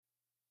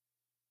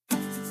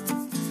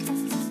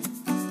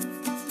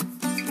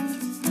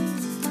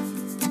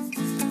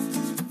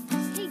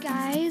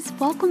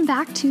welcome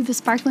back to the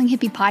Sparkling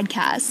Hippie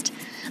Podcast.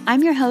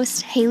 I'm your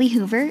host, Haley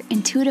Hoover,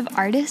 intuitive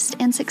artist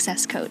and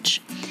success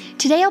coach.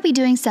 Today I'll be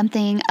doing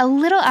something a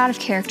little out of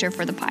character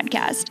for the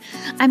podcast.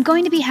 I'm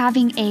going to be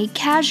having a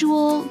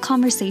casual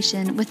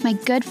conversation with my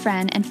good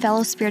friend and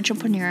fellow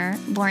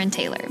spiritualpreneur, Lauren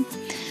Taylor.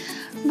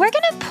 We're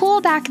going to pull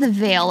back the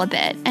veil a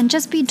bit and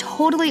just be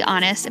totally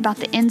honest about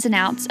the ins and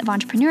outs of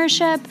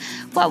entrepreneurship,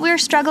 what we're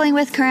struggling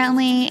with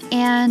currently,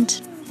 and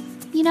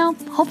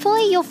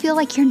hopefully you'll feel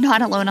like you're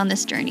not alone on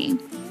this journey.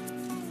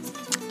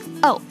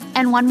 Oh,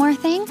 and one more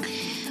thing.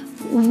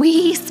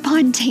 We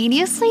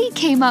spontaneously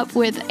came up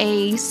with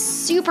a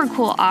super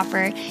cool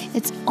offer.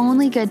 It's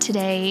only good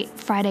today,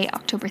 Friday,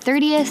 October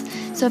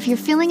 30th. So if you're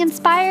feeling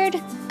inspired,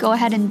 go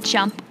ahead and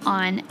jump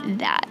on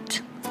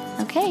that.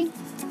 Okay,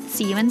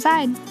 see you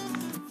inside.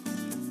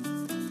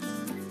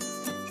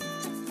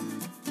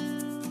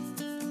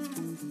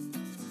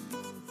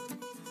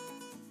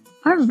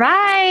 All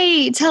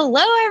right.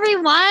 Hello,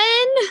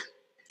 everyone.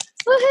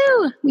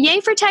 Woohoo. Yay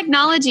for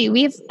technology.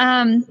 We've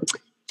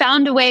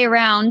found a way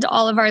around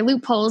all of our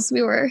loopholes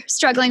we were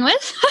struggling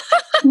with.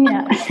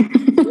 Yeah.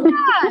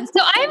 So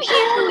I'm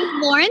here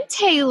with Lauren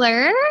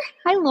Taylor.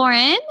 Hi,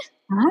 Lauren.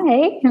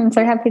 Hi. I'm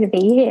so happy to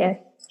be here.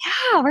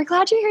 Yeah, we're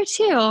glad you're here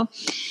too.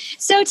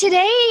 So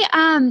today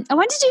I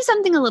wanted to do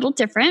something a little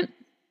different.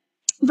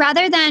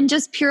 Rather than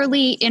just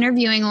purely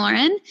interviewing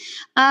Lauren,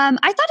 I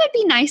thought it'd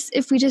be nice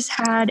if we just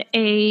had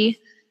a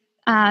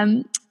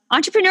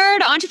entrepreneur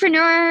to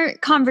entrepreneur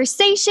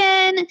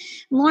conversation.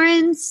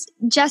 Lauren's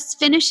just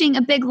finishing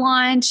a big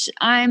launch.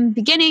 I'm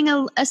beginning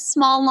a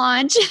small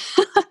launch.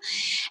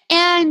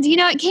 And,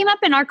 it came up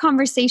in our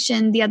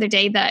conversation the other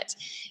day that,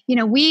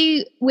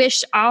 we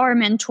wish our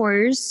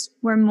mentors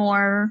were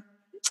more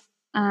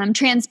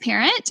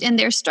transparent in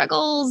their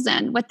struggles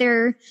and what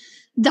the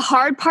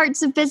hard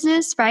parts of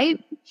business, right?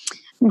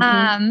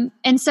 Mm-hmm.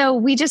 And so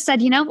we just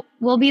said,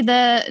 we'll be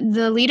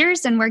the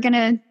leaders, and we're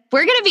gonna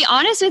be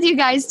honest with you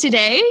guys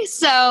today.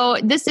 So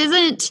this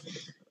isn't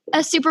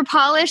a super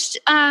polished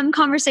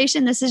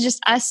conversation. This is just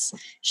us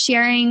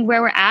sharing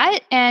where we're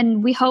at,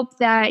 and we hope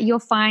that you'll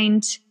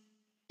find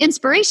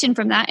inspiration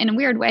from that in a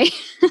weird way.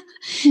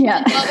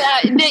 Yeah,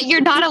 that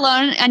you're not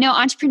alone. I know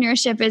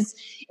entrepreneurship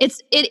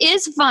it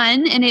is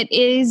fun, and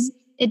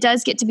it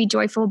does get to be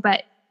joyful,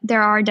 but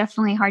there are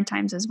definitely hard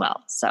times as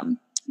well. So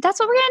that's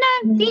what we're going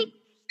to be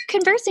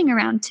conversing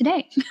around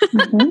today.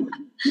 Mm-hmm.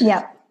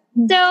 Yeah.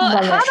 So how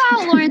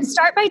about, Lauren,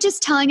 start by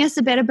just telling us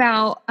a bit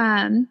about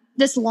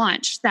this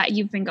launch that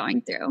you've been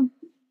going through.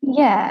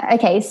 Yeah.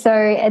 Okay. So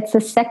it's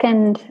the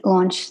second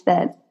launch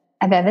that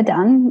I've ever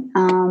done.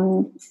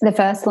 The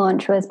first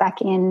launch was back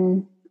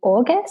in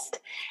August,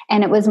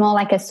 and it was more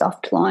like a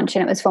soft launch,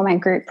 and it was for my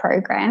group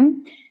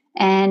program.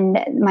 And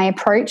my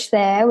approach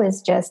there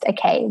was just,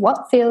 okay,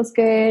 what feels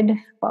good?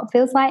 What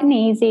feels light and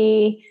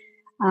easy?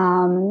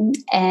 I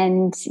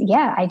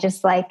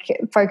just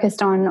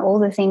focused on all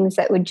the things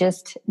that would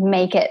just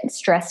make it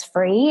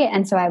stress-free.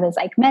 And so I was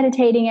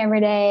meditating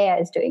every day. I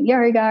was doing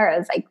yoga. I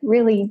was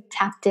really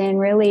tapped in,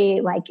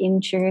 really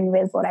in tune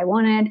with what I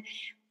wanted.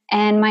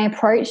 And my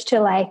approach to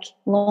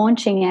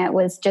launching it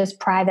was just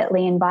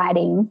privately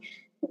inviting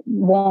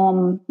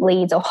warm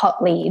leads or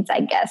hot leads,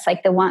 I guess,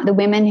 the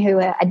women who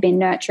I'd been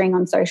nurturing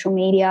on social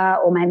media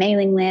or my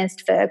mailing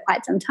list for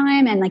quite some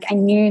time. And I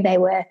knew they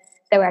were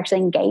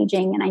actually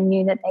engaging, and I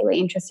knew that they were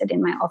interested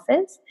in my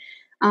offers.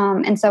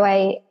 And so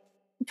it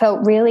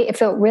felt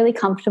really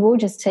comfortable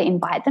just to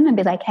invite them and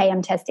be like, hey,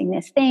 I'm testing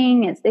this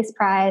thing. It's this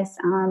price.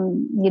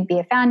 You'd be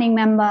a founding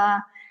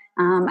member.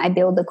 I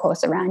build the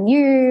course around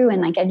you.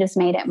 And I just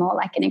made it more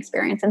like an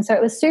experience. And so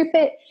it was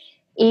super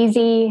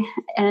easy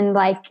and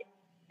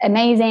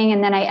amazing.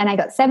 And then I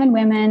got 7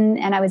 women,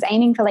 and I was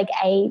aiming for 8.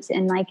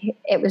 And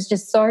it was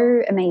just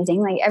so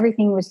amazing.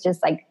 Everything was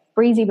just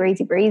breezy.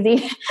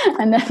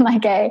 And then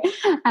I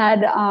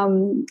had,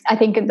 I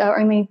think the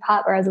only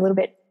part where I was a little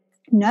bit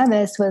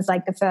nervous was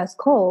the first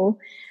call,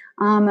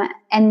 and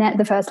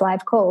the first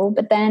live call.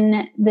 But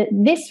then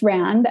this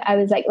round, I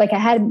was I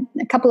had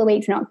a couple of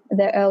weeks in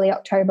the early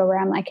October where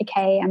I'm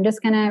okay, I'm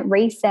just going to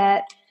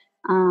reset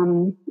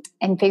and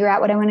figure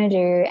out what I want to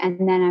do.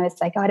 And then I was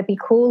it'd be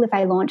cool if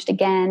I launched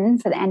again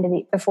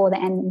before the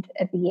end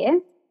of the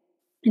year.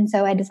 And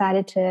so I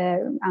decided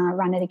to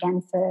run it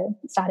again for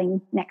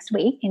starting next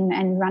week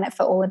and run it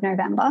for all of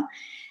November.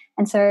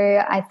 And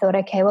so I thought,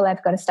 okay, well,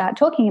 I've got to start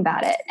talking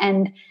about it.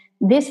 And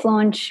this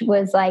launch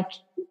was I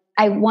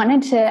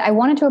wanted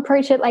to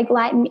approach it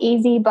light and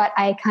easy, but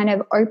I kind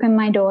of opened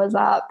my doors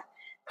up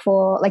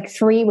for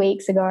 3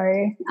 weeks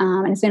ago.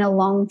 And it's been a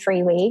long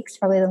 3 weeks,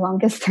 probably the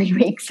longest 3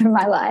 weeks of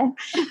my life.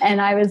 And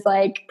I was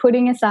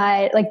putting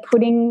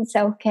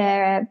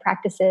self-care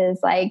practices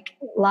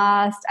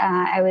last.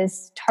 I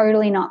was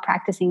totally not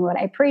practicing what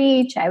I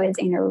preach. I was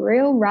in a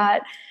real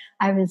rut.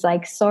 I was I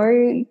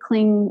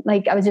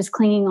was just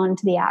clinging on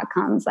to the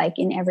outcomes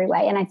in every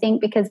way. And I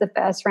think because the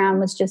first round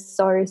was just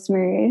so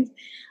smooth,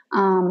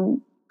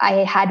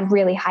 I had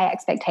really high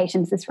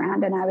expectations this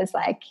round. And I was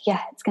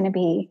yeah, it's going to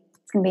be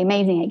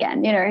amazing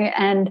again,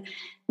 and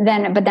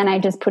but then I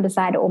just put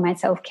aside all my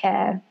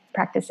self-care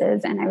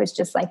practices, and I was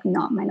just like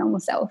not my normal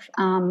self.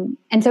 And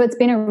so it's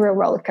been a real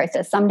roller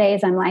coaster. Some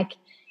days I'm like,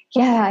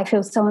 yeah, I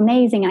feel so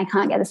amazing. I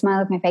can't get the smile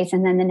off my face.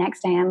 And then the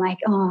next day I'm like,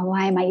 oh,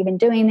 why am I even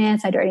doing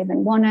this? I don't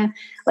even want to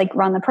like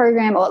run the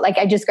program, or like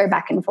I just go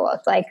back and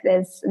forth. Like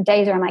there's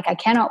days where I'm like, I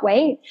cannot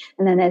wait.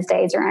 And then there's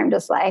days where I'm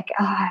just like,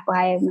 oh,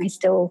 why am I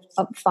still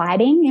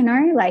fighting? You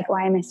know, like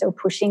why am I still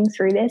pushing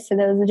through this? So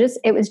there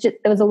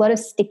was a lot of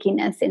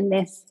stickiness in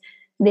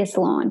this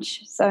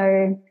launch.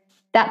 So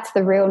that's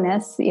the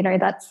realness, you know,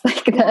 that's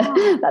like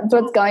that's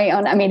what's going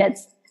on. I mean,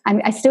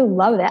 I still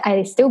love it.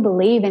 I still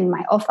believe in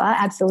my offer,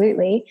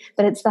 absolutely.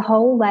 But it's the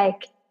whole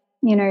like,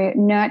 you know,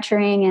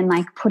 nurturing and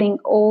like putting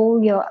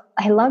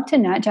I love to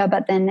nurture,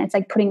 but then it's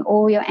like putting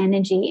all your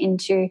energy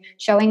into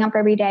showing up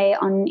every day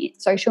on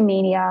social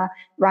media,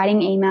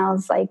 writing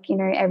emails like, you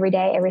know, every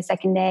day, every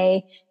second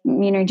day,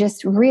 you know,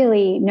 just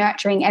really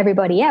nurturing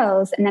everybody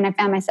else. And then I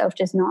found myself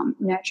just not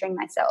nurturing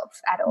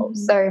myself at all.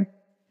 Mm-hmm. So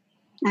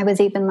I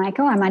was even like,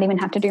 oh, I might even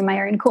have to do my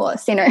own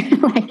course, you know,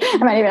 like I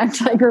might even have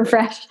to like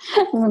refresh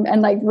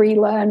and like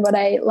relearn what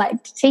I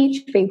like to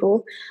teach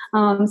people.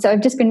 So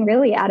I've just been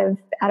really out of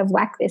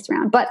whack this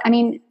round. But I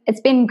mean,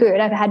 it's been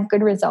good. I've had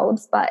good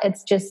results, but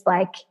it's just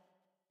like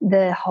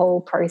the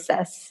whole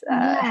process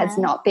has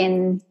not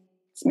been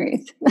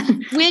smooth.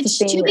 Which,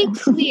 to be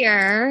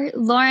clear,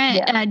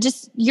 Lauren,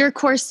 just your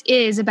course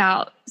is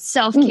about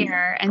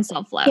self-care and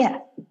self-love.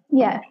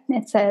 Yeah.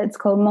 It's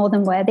called More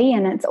Than Worthy,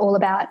 and it's all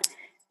about,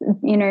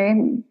 you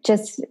know,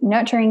 just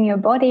nurturing your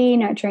body,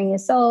 nurturing your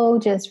soul,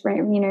 just,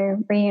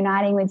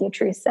 reuniting with your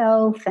true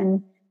self.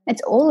 And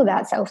it's all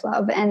about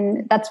self-love.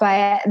 And that's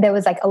why there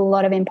was like a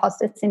lot of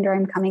imposter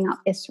syndrome coming up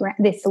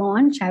this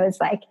launch. I was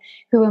like,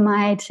 who am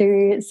I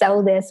to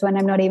sell this when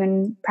I'm not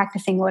even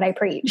practicing what I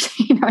preach?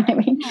 You know what I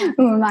mean?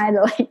 Who am I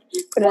to like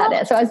put it out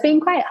there? So I was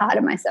being quite hard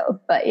on myself,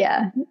 but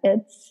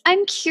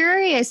I'm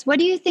curious, what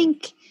do you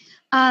think?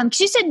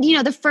 Because you said, you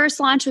know, the first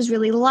launch was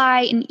really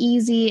light and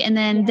easy, and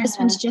then this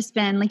one's just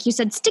been, like you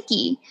said,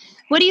 sticky.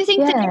 What do you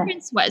think the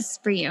difference was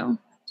for you?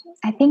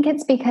 I think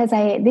it's because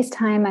this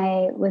time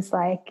I was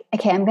like,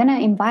 okay, I'm going to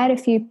invite a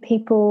few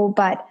people,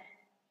 but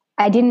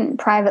I didn't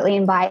privately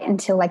invite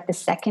until like the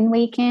second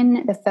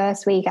weekend. The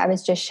first week I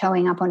was just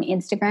showing up on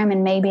Instagram,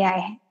 and maybe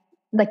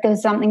there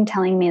was something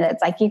telling me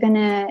that's like, you're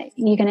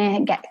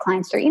gonna get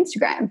clients through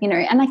Instagram, you know,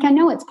 and like, I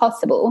know it's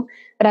possible,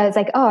 but I was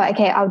like, oh,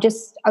 okay, I'll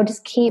just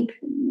keep,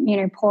 you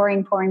know,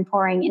 pouring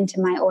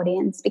into my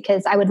audience,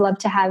 because I would love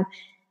to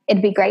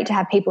it'd be great to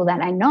have people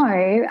that I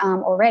know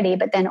already,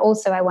 but then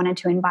also I wanted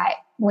to invite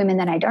women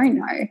that I don't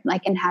know,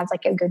 like, and have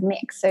like a good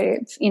mix. So,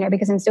 you know,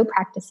 because I'm still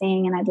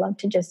practicing, and I'd love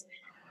to just,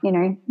 you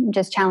know,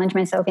 just challenge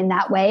myself in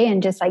that way,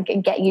 and just like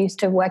get used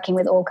to working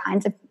with all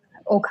kinds of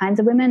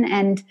women.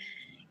 And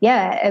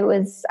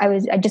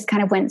I just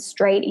kind of went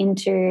straight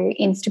into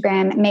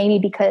Instagram, maybe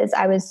because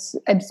I was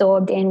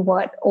absorbed in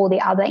what all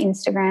the other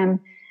Instagram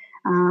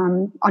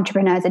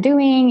entrepreneurs are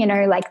doing, you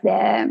know, like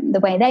the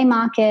way they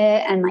market,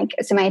 and like,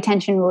 so my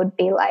attention would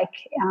be like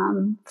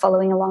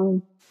following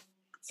along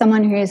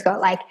someone who's got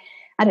like,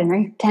 I don't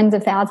know, tens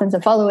of thousands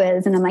of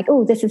followers, and I'm like,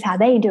 oh, this is how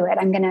they do it.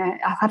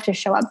 I'll have to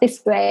show up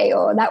this way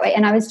or that way.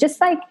 And I was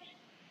just like,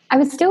 I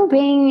was still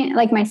being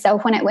like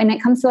myself when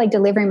it comes to like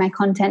delivering my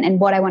content and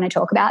what I want to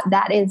talk about.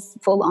 That is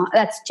full on,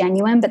 that's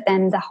genuine. But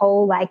then the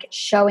whole like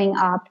showing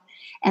up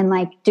and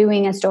like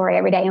doing a story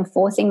every day and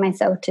forcing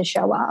myself to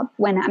show up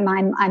when I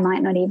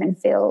might not even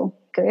feel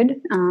good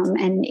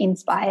and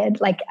inspired.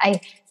 Like,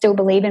 I still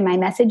believe in my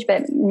message,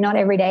 but not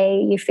every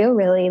day you feel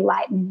really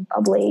light and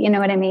bubbly. You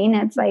know what I mean?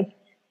 It's like,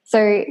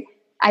 so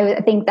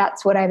I think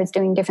that's what I was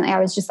doing differently. I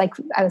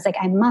was like,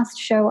 I must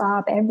show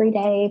up every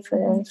day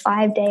for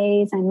 5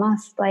 days. I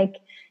must like,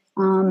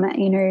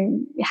 you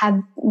know,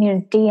 have, you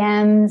know,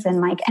 DMs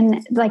and like,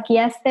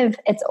 yes,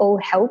 it's all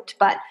helped,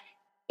 but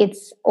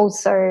it's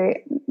also,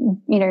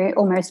 you know,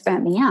 almost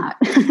burnt me out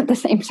at the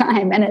same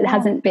time. And it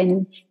hasn't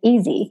been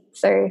easy.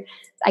 So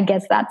I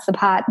guess that's the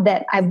part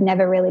that I've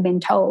never really been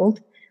told.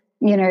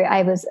 You know,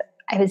 I was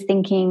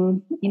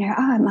thinking, you know,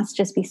 oh, it must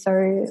just be so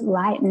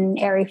light and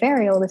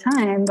airy-fairy all the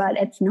time, but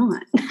it's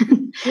not.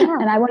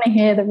 And I want to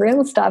hear the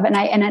real stuff. And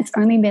it's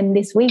only been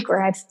this week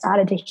where I've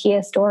started to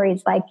hear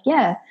stories like,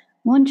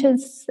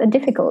 launches are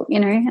difficult, you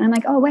know, and I'm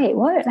like, oh, wait,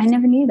 what? I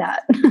never knew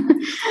that.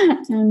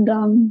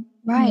 And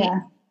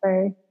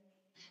so.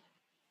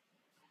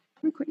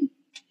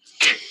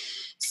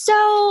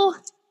 So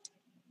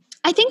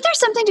I think there's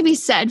something to be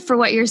said for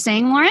what you're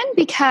saying, Lauren,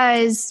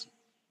 because,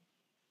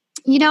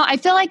 you know, I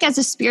feel like as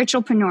a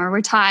spiritualpreneur,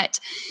 we're taught,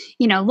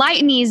 you know,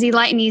 light and easy.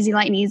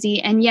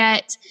 And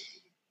yet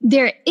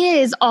there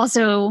is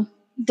also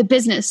the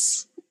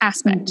business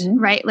aspect,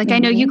 right? Like, I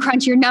know you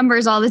crunch your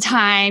numbers all the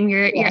time.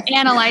 You're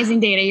analyzing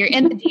data. You're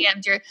in the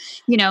DMs. You're,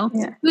 you know,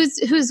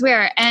 who's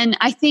where. And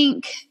I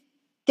think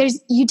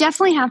you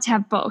definitely have to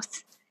have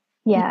both.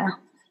 Yeah,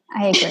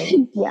 I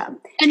agree. Yeah.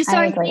 And so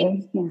I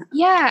agree.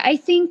 I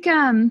think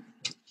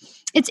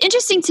it's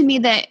interesting to me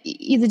that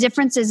the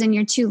differences in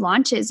your two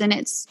launches, and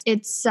it's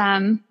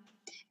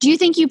do you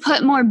think you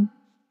put more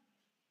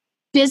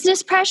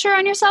business pressure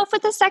on yourself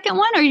with the second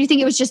one, or do you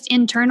think it was just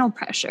internal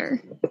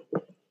pressure?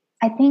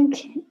 I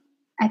think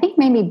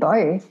maybe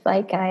both.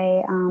 Like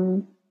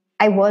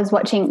I was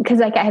watching, because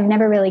like I have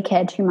never really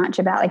cared too much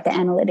about like the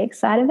analytics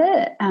side of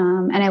it,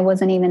 and I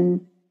wasn't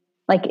even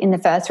like in the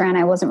first round,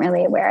 I wasn't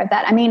really aware of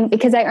that. I mean,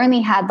 because I only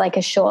had like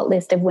a short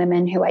list of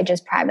women who I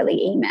just privately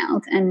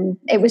emailed, and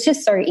it was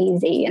just so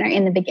easy, you know,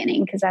 in the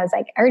beginning, because I was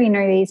like, I already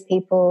know these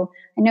people,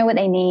 I know what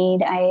they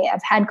need,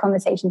 I've had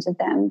conversations with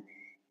them,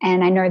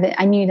 and I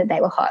knew that they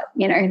were hot,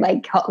 you know,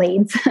 like hot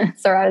leads.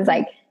 So I was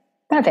like,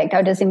 perfect,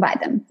 I'll just invite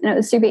them, and it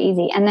was super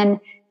easy. And then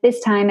this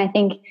time, I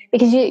think,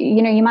 because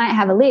you know you might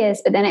have a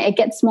list, but then it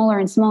gets smaller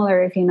and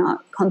smaller if you're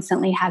not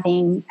constantly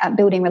having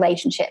building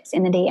relationships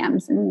in the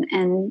DMs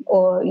and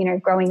or you know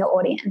growing your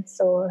audience,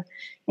 or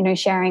you know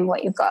sharing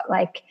what you've got,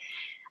 like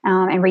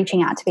and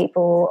reaching out to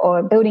people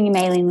or building a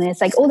mailing list,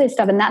 like all this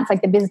stuff. And that's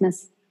like the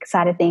business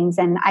side of things.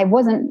 And I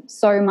wasn't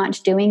so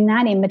much doing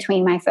that in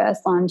between my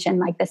first launch and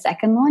like the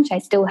second launch. I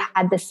still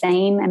had the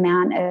same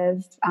amount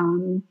of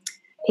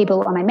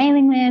people on my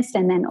mailing list,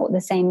 and then the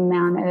same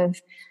amount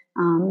of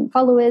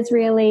followers,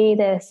 really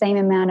the same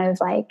amount of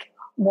like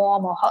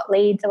warm or hot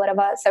leads or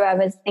whatever. So I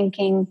was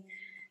thinking,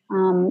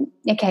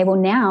 okay, well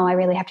now I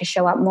really have to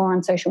show up more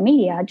on social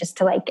media just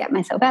to like get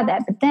myself out there.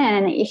 But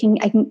then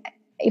I can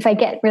if I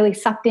get really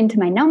sucked into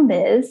my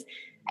numbers,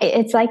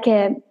 it's like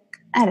I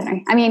don't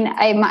know. I mean,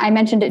 I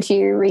mentioned it to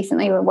you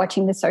recently. We're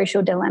watching The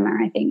Social Dilemma,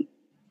 I think.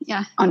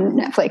 Yeah. On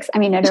Netflix. I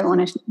mean, I don't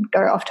want to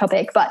go off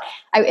topic, but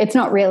it's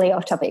not really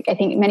off topic. I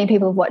think many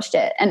people have watched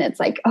it, and it's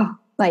like, oh,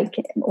 like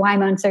why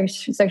am I on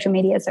social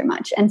media so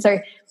much? And so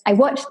I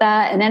watched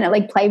that, and then it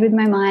like played with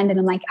my mind, and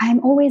I'm like, I'm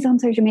always on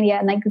social media,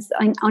 and like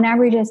on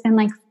average I spend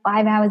like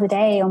 5 hours a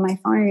day on my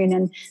phone,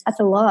 and that's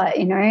a lot,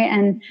 you know,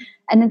 and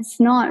it's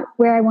not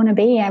where I want to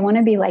be. I want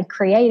to be like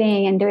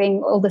creating and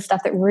doing all the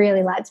stuff that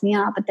really lights me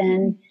up. But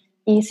then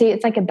you see,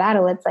 it's like a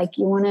battle. It's like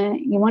you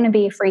want to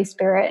be a free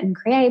spirit and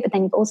create, but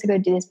then you've also got to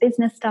do this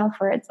business stuff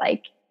where it's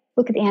like,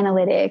 look at the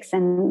analytics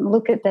and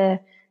look at the,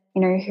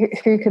 you know,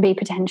 who could be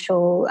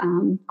potential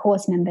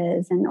course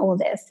members and all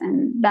this.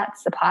 And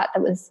that's the part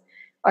that was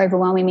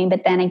overwhelming me.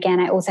 But then again,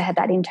 I also had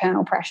that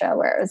internal pressure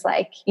where it was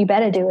like, you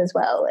better do as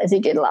well as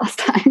you did last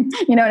time.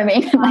 You know what I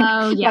mean?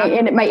 Like,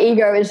 yeah. my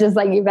ego is just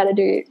like, you better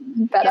do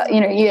better. You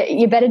know,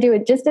 you better do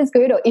it just as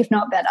good, or if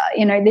not better.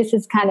 You know, this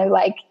is kind of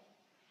like,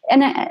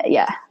 and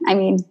I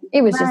mean,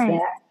 it was just there.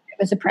 It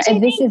was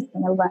this is a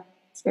learning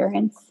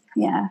experience.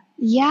 Yeah.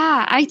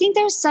 Yeah. I think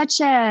there's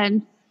such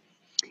and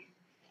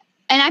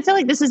I feel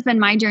like this has been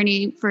my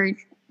journey for,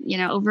 you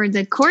know, over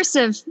the course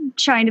of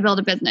trying to build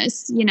a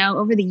business, you know,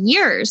 over the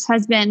years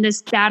has been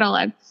this battle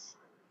of,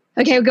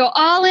 okay, we'll go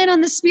all in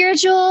on the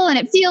spiritual and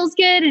it feels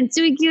good and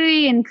sui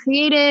gooey and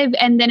creative.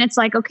 And then it's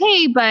like,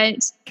 okay,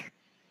 but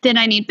then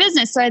I need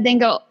business. So I then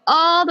go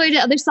all the way to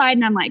the other side,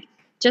 and I'm like,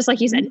 just like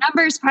you said,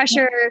 numbers,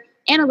 pressure,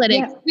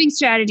 analytics, doing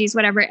strategies,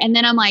 whatever. And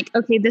then I'm like,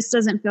 okay, this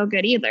doesn't feel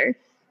good either.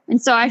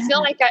 And so I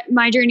feel like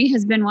my journey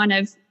has been one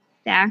of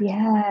back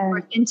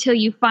until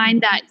you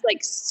find that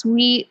like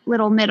sweet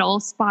little middle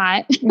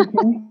spot.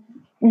 I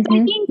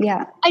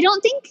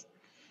don't think,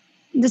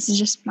 this is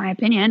just my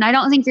opinion, I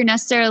don't think you're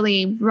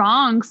necessarily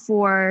wrong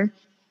for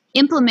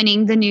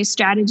implementing the new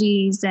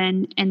strategies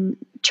and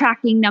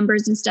tracking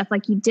numbers and stuff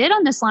like you did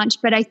on this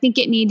launch. But I think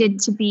it needed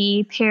to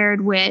be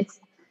paired with,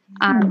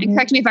 and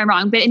correct me if I'm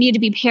wrong, but it needed to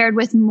be paired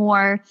with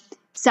more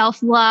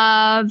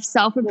self-love,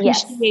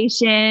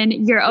 self-appreciation.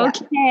 You're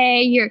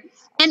okay.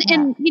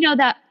 And you know,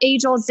 that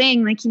age old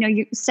saying, like, you know,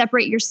 you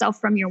separate yourself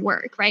from your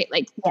work, right?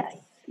 Like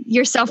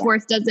your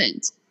self-worth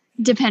doesn't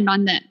depend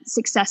on the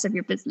success of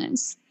your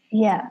business.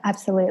 Yeah,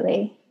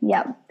 absolutely.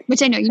 Yep.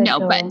 Which I know, you know,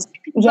 sure. but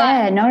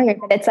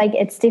it's like,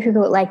 it's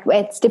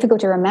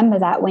difficult to remember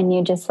that when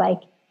you're just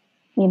like,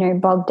 you know,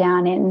 bogged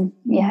down in,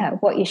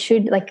 what you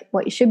should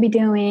be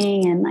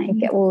doing, and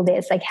like all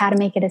this, like how to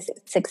make it a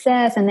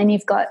success. And then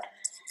you've got,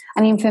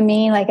 I mean, for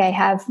me, like I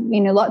have,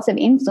 you know, lots of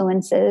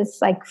influences,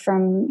 like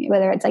from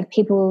whether it's like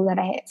people that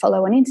I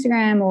follow on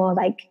Instagram, or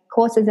like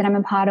courses that I'm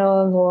a part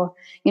of, or,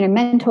 you know,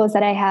 mentors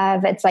that I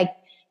have. It's like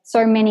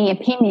so many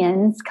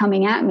opinions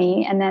coming at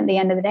me. And then at the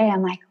end of the day,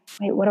 I'm like,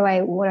 wait, what do I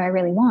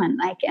really want?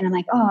 Like, and I'm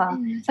like, oh,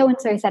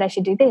 so-and-so said I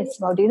should do this,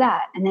 so I'll do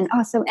that. And then,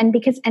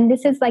 and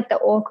this is like the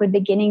awkward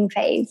beginning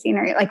phase, you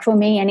know, like for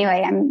me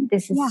anyway,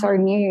 this is so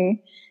new.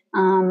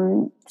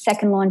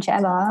 Second launch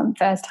ever,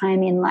 first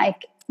time in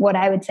like what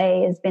I would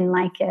say has been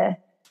like a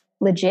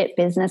legit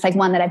business, like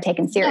one that I've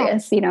taken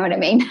serious, you know what I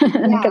mean?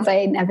 Because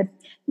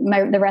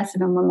the rest of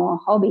them were more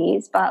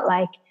hobbies, but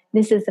like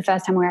this is the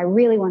first time where I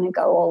really want to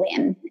go all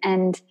in.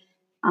 And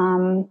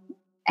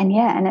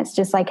it's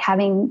just like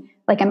having,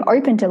 like, I'm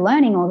open to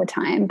learning all the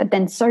time, but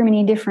then so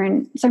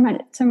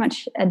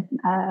much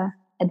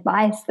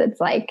advice that's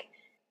like,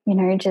 you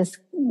know, just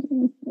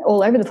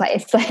all over the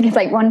place. Like, it's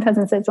like one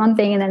person says one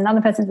thing and then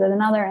another person says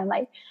another.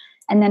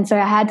 And then so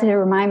I had to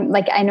remind,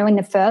 like, I know in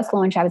the first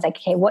launch, I was like,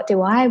 okay, what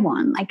do I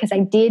want? Like, cause I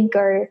did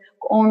go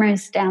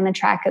almost down the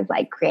track of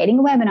like creating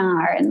a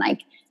webinar and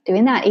like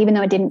doing that, even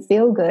though it didn't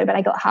feel good. But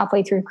I got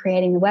halfway through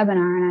creating the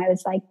webinar and I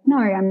was like, no,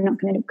 I'm not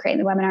going to create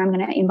the webinar. I'm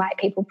going to invite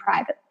people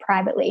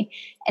privately.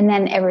 And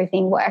then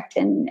everything worked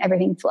and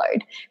everything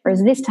flowed.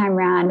 Whereas this time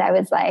around, I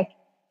was like,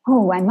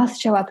 oh, I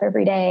must show up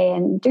every day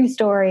and do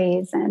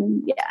stories.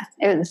 And yeah,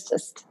 it was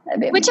just a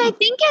bit Which more. I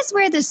think is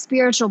where the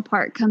spiritual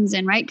part comes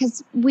in, right?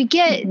 Because we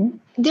get,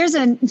 there's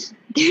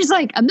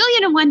like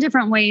 1,000,001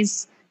 different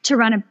ways to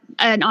run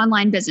an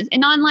online business,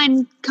 an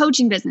online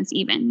coaching business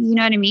even, you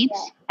know what I mean?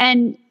 Yeah.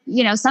 And,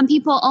 you know, some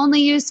people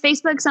only use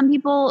Facebook. Some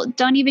people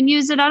don't even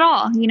use it at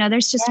all. You know,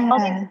 there's just all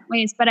these different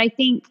ways. But I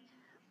think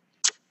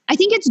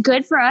it's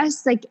good for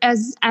us, like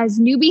as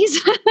newbies,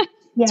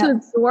 to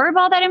absorb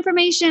all that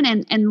information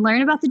and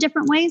learn about the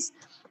different ways.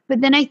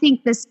 But then I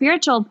think the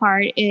spiritual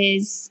part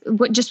is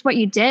what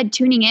you did,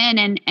 tuning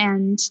in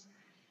and,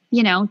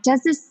 you know,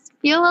 does this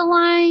feel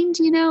aligned?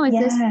 You know, is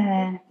this,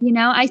 you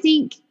know, I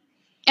think,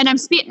 and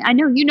I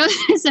know, you know,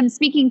 this, I'm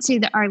speaking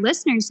to our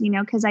listeners, you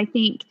know, cause I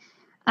think,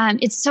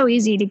 it's so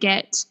easy to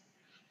get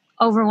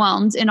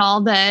overwhelmed in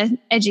all the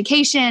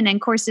education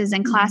and courses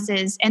and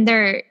classes, and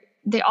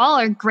they all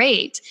are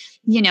great,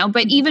 you know,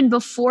 but even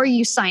before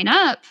you sign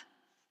up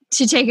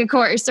to take a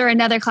course or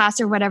another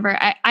class or whatever,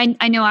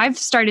 I know I've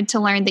started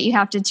to learn that you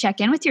have to check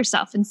in with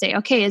yourself and say,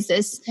 okay, is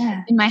this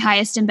in my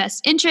highest and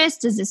best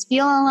interest? Does this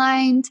feel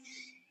aligned?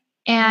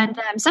 And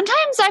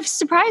sometimes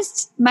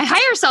my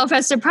higher self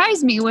has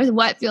surprised me with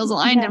what feels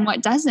aligned and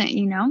what doesn't,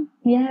 you know?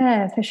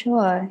 Yeah, for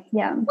sure.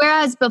 Yeah.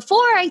 Whereas before,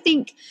 I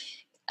think,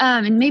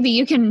 and maybe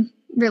you can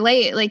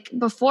relate, like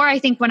before, I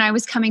think when I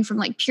was coming from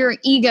like pure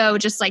ego,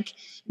 just like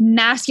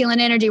masculine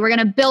energy, we're going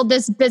to build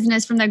this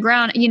business from the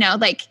ground, you know,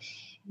 like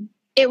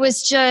it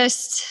was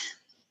just,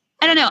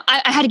 I don't know.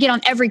 I had to get on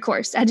every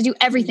course. I had to do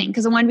everything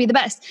because I wanted to be the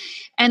best.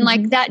 And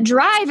like that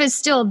drive is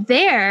still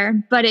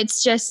there, but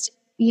it's just,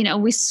 you know,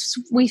 we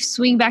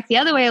swing back the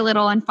other way a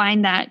little and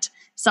find that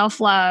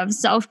self-love,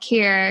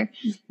 self-care.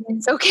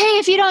 It's okay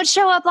if you don't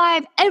show up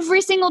live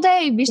every single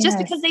day just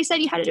because they said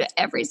you had to do it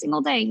every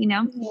single day, you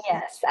know?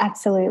 Yes,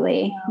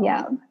 absolutely.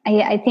 Yeah.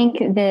 I think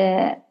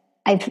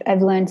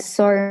I've learned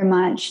so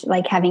much,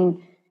 like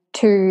having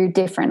 2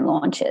 different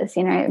launches,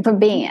 you know,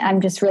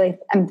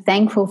 I'm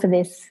thankful for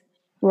this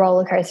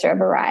roller coaster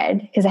of a ride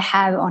because I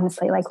have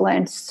honestly like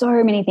learned so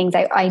many things.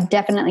 I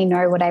definitely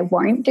know what I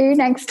won't do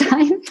next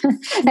time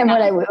and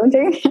what I will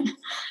do.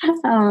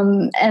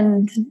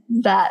 And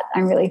that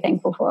I'm really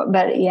thankful for.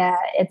 But yeah,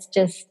 it's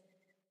just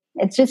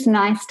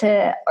nice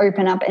to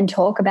open up and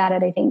talk about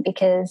it, I think,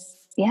 because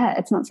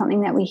it's not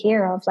something that we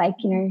hear of. Like,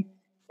 you know,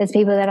 there's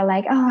people that are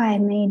like, oh, I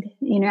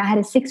had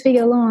a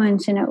 6-figure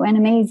launch and it went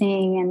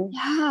amazing. And,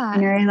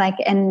 you know, like,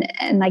 and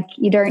like,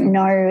 you don't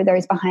know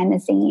those behind the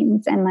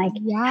scenes and like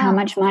how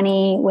much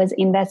money was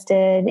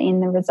invested in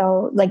the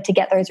result, like to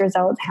get those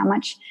results, how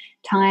much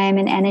time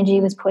and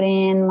energy was put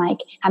in, like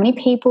how many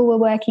people were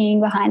working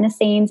behind the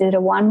scenes. Is it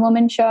a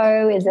 1-woman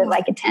show? Is it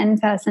like a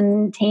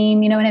 10-person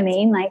team? You know what I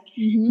mean? Like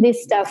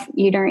this stuff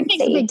you don't see.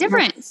 Makes a big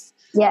difference.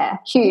 Yeah,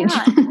 huge.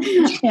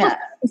 Yeah.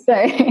 So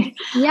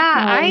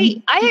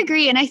I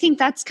agree. And I think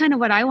that's kind of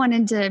what I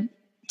wanted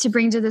to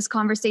bring to this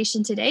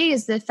conversation today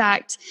is the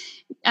fact,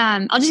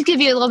 I'll just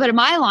give you a little bit of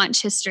my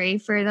launch history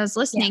for those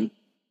listening,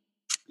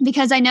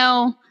 because I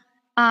know,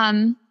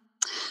 I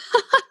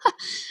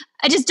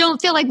just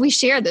don't feel like we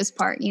share this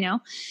part, you know?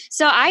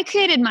 So I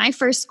created my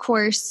first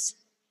course.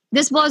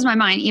 This blows my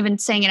mind, even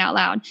saying it out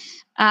loud.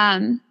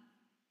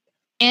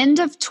 End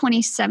of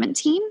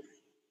 2017,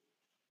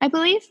 I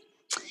believe.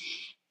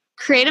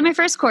 Created my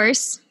first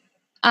course.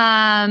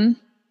 I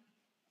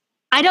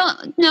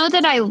don't know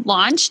that I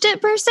launched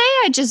it per se.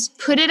 I just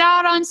put it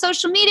out on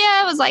social media.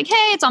 I was like,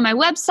 hey, it's on my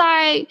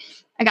website.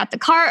 I got the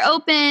cart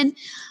open.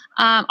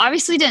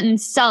 Obviously didn't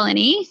sell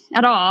any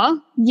at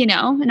all, you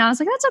know, and I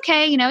was like, that's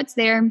okay. You know, it's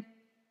there.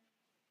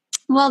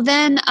 Well,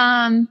 then,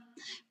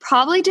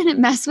 probably didn't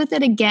mess with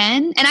it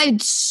again. And I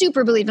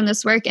super believe in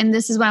this work. And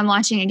this is what I'm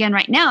launching again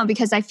right now,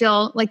 because I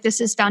feel like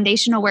this is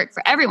foundational work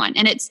for everyone.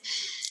 And it's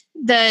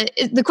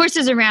the course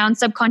is around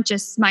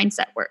subconscious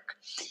mindset work.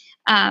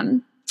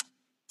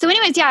 So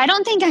anyways, I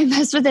don't think I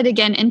messed with it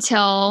again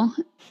until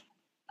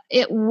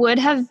it would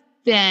have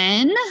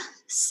been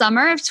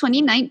summer of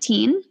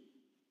 2019.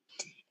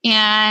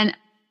 And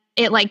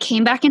it like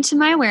came back into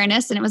my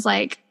awareness and it was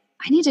like,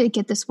 I need to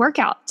get this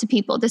workout to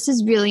people. This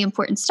is really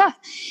important stuff.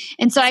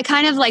 And so I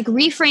kind of like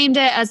reframed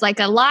it as like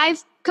a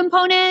live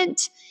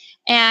component,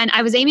 and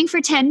I was aiming for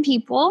 10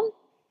 people.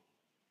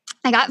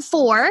 I got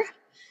 4.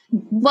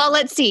 Well,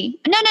 let's see.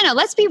 No.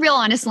 Let's be real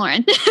honest,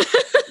 Lauren.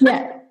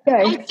 Yeah.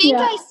 Good.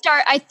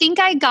 I think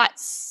I got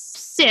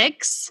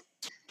 6.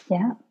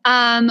 Yeah.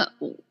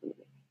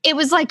 It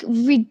was like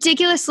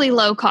ridiculously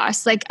low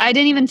cost. Like I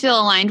didn't even feel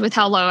aligned with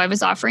how low I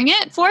was offering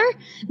it for,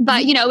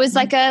 but you know, it was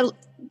like a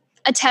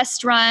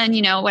test run,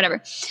 you know,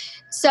 whatever.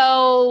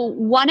 So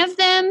one of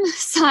them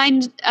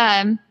signed,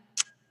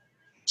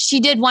 she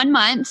did 1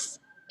 month.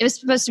 It was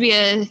supposed to be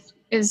it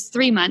was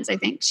 3 months, I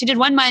think. She did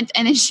 1 month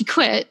and then she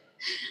quit.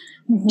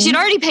 She'd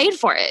already paid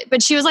for it,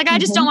 but she was like, I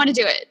just don't want to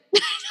do it.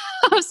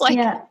 I was like,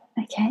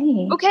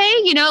 Okay,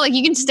 like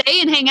you can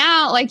stay and hang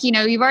out. Like,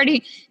 you've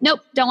already, nope,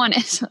 don't want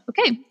it.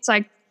 Okay. So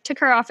I took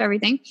her off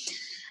everything.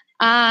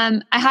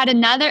 I had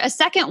a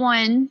second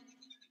one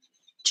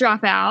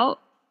drop out.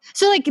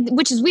 So like,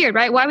 which is weird,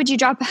 right? Why would you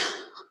drop out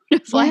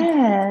of like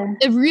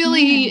a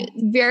really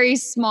very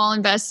small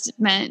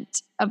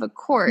investment of a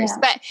course?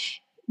 But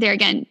there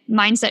again,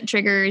 mindset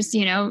triggers,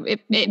 it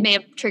may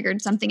have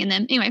triggered something in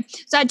them. Anyway,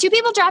 so I had 2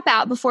 people drop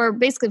out before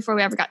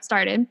we ever got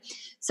started.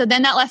 So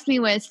then that left me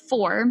with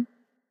 4.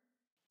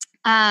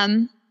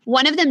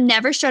 One of them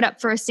never showed up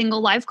for a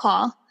single live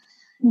call.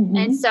 Mm-hmm.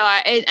 And so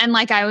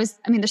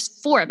there's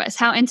 4 of us.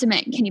 How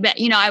intimate can you bet?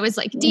 I was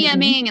like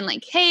DMing and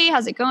like, hey,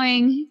 how's it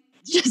going?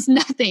 Just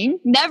nothing,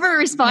 never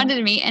responded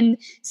to me. And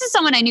this is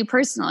someone I knew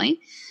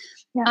personally.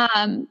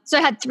 Yeah. So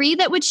I had 3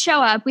 that would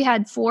show up. We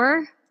had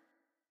 4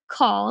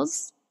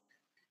 calls.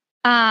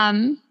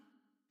 Let's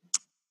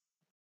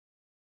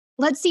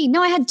see.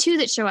 No, I had 2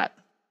 that show up.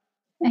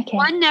 Okay.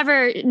 One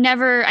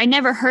I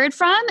never heard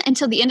from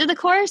until the end of the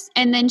course.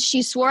 And then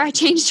she swore I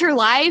changed her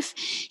life.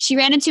 She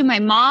ran into my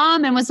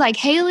mom and was like,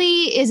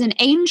 Haley is an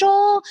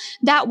angel.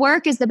 That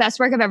work is the best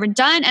work I've ever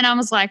done. And I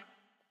was like,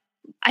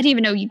 I didn't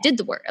even know you did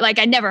the work. Like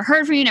I never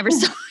heard from you, never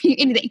saw you,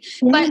 anything.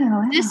 But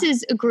this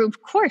is a group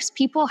course.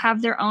 People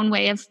have their own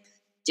way of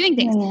doing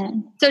things.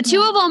 So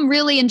 2 of them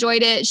really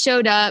enjoyed it,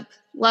 showed up,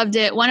 loved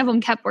it. One of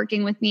them kept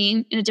working with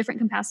me in a different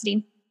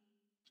capacity.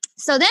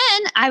 So then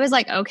I was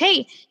like,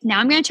 okay, now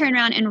I'm going to turn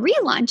around and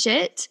relaunch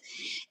it.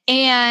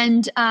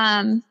 And,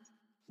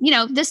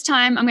 this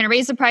time I'm going to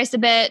raise the price a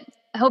bit.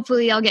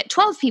 Hopefully I'll get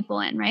 12 people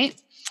in, right?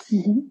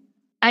 Mm-hmm.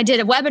 I did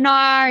a webinar.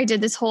 I did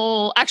this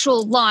whole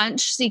actual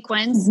launch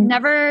sequence.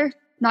 Mm-hmm.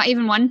 Not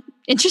even one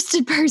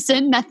interested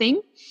person,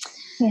 nothing.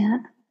 Yeah.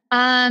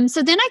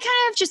 So then I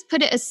kind of just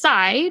put it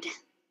aside.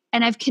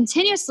 And I've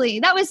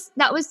continuously, that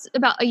was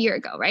about a year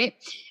ago, right?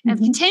 Mm-hmm. I've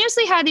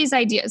continuously had these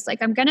ideas.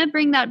 Like, I'm going to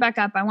bring that back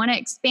up. I want to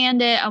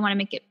expand it. I want to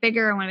make it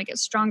bigger. I want to make it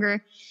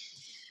stronger.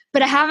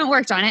 But I haven't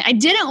worked on it. I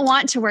didn't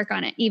want to work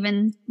on it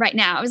even right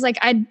now. I was like,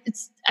 I've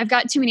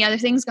got too many other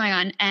things going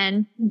on.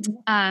 And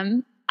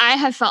I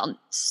have felt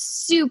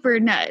super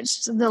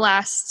nudged the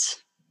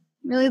last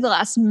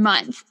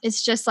month.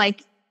 It's just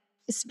like,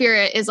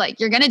 Spirit is like,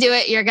 you're going to do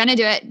it. You're going to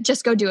do it.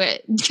 Just go do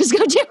it. Just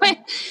go do it.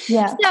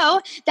 Yeah. So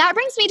that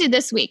brings me to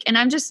this week. And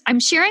I'm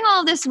sharing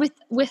all of this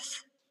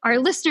with our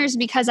listeners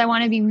because I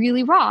want to be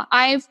really raw.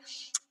 I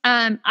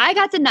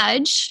got the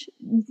nudge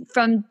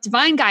from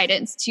divine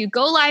guidance to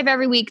go live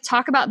every week,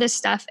 talk about this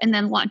stuff, and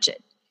then launch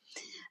it.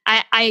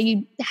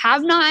 I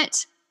have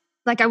not,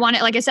 like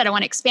I said, I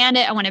want to expand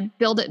it. I want to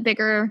build it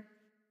bigger.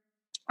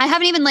 I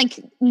haven't even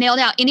nailed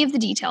out any of the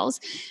details,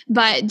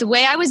 but the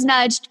way I was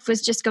nudged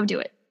was just go do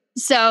it.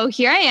 So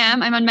here I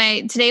am.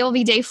 Today will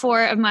be day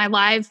 4 of my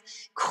live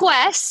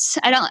quest.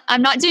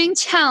 I'm not doing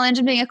challenge.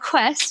 I'm doing a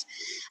quest,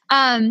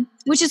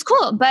 which is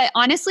cool. But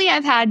honestly,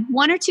 I've had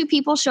 1 or 2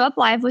 people show up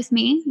live with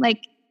me,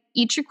 like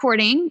each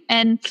recording.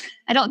 And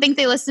I don't think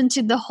they listened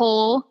to the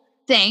whole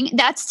thing.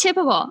 That's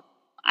typical.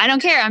 I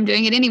don't care. I'm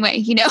doing it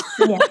anyway,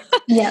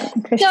 Yeah.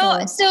 For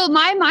sure. So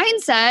my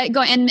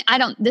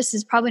mindset this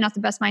is probably not the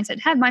best mindset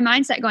to have. My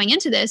mindset going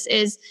into this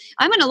is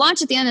I'm going to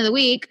launch at the end of the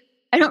week.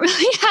 I don't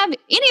really have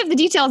any of the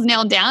details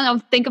nailed down. I'll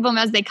think of them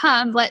as they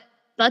come, let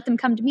them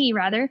come to me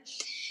rather.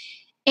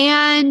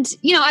 And,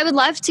 I would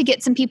love to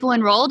get some people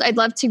enrolled. I'd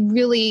love to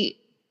really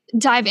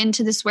dive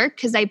into this work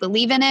because I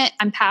believe in it.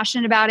 I'm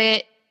passionate about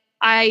it.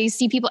 I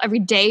see people every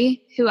day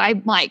who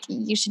I'm like,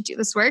 you should do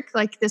this work.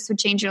 Like this would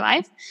change your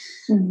life.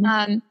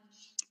 Mm-hmm.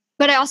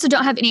 But I also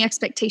don't have any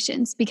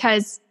expectations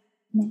because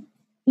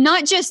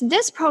not just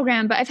this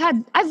program, but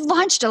I've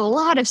launched a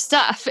lot of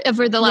stuff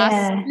over the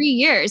last 3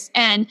 years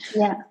and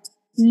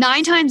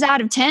 9 times out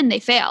of 10, they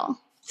fail.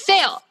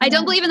 I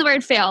don't believe in the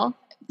word fail.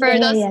 For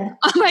those on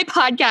my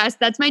podcast,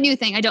 that's my new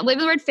thing. I don't believe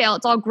in the word fail.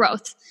 It's all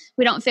growth.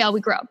 We don't fail, we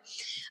grow.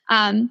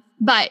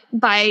 But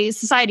by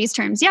society's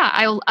terms,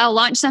 I'll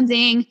launch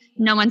something,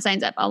 no one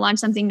signs up. I'll launch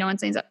something, no one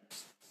signs up.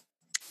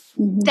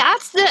 Mm-hmm.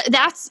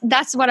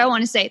 That's what I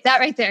want to say. That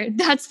right there.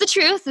 That's the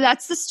truth.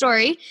 That's the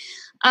story.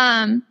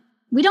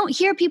 We don't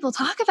hear people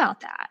talk about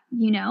that,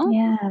 Yeah.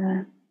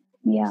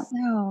 Yeah.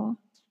 So,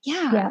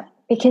 yeah.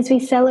 Because we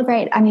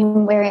celebrate,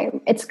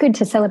 it's good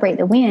to celebrate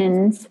the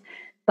wins,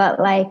 but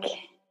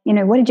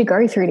what did you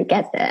go through to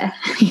get there?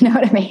 You know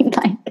what I mean?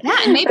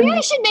 Maybe I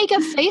should make a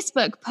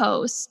Facebook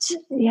post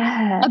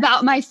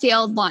about my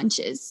failed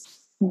launches.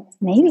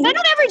 Maybe. I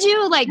don't ever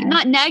do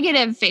not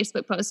negative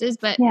Facebook posts,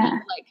 but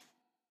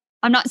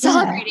I'm not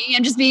celebrating.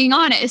 I'm just being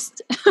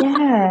honest.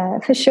 Yeah,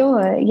 for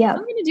sure. Yeah.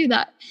 I'm going to do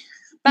that.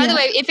 By the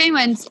way, if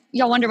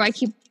y'all wonder why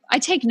I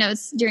take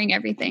notes during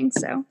everything.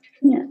 So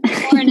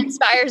Lauren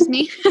inspires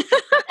me.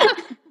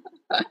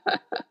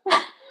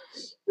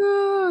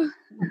 Ooh,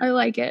 I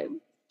like it.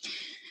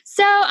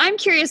 So I'm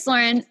curious,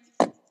 Lauren,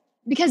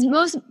 because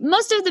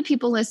most of the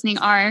people listening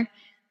are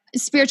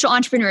spiritual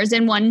entrepreneurs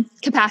in one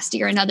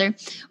capacity or another.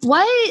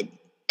 What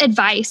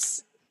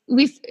advice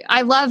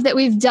I love that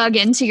we've dug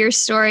into your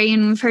story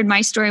and we've heard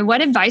my story.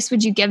 What advice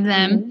would you give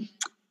them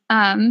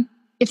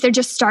if they're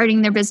just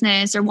starting their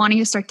business or wanting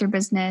to start their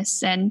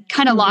business and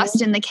kind of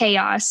lost in the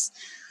chaos?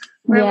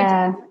 Where would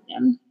you put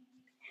them?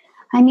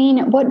 I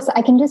mean,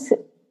 I can just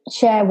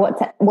share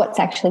what's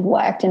actually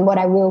worked and what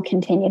I will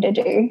continue to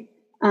do.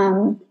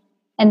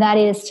 And that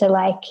is to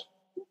like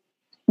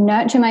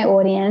nurture my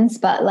audience,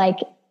 but like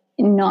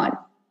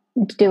not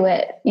do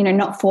it,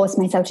 not force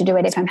myself to do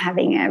it if I'm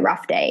having a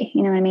rough day.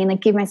 You know what I mean?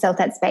 Like give myself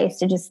that space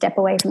to just step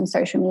away from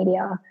social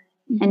media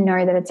and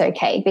know that it's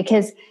okay.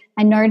 Because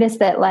I noticed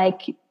that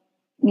like,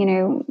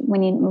 if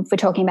we're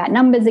talking about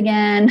numbers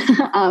again,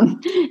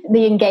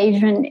 the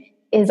engagement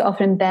is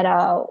often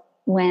better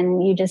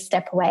when you just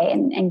step away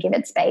and give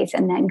it space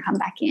and then come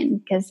back in.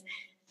 Because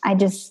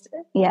and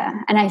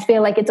I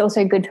feel like it's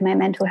also good for my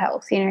mental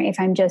health, if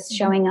I'm just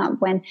showing up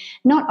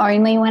not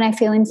only when I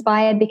feel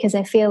inspired, because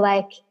I feel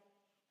like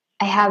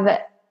I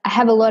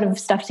have a lot of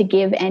stuff to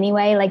give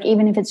anyway, like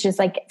even if it's just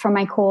like from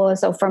my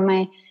course or from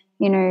my,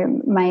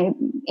 my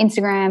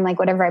Instagram, like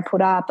whatever I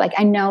put up, like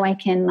I know I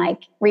can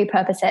like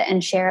repurpose it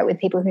and share it with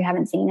people who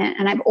haven't seen it.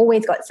 And I've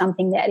always got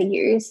something there to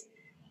use.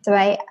 So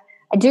I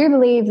do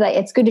believe that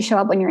it's good to show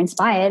up when you're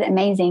inspired,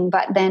 amazing.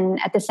 But then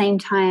at the same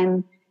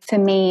time, for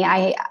me,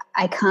 I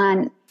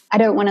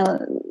don't want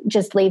to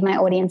just leave my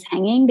audience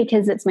hanging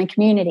because it's my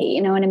community,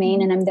 you know what I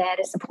mean? And I'm there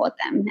to support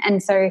them.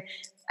 And so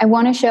I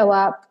want to show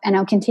up and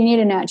I'll continue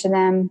to nurture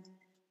them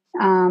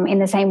in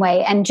the same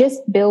way and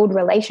just build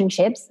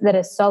relationships that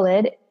are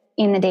solid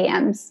in the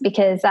DMs,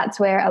 because that's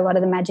where a lot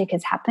of the magic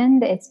has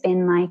happened. It's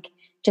been like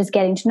just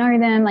getting to know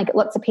them, like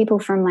lots of people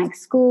from like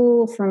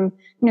school, from,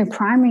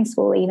 primary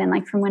school, even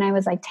like from when I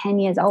was like 10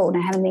 years old. I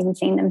haven't even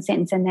seen them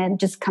since, and they're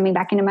just coming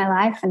back into my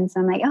life. And so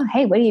I'm like, oh,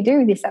 hey, what do you do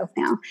with yourself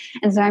now?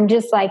 And so I'm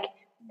just like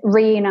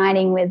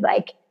reuniting with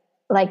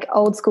like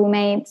old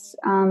schoolmates,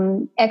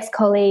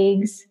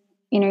 ex-colleagues,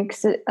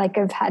 because like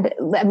I've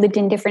lived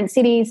in different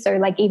cities. So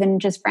like even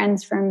just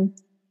friends from,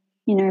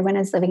 when I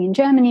was living in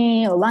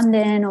Germany or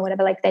London or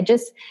whatever, like they're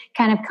just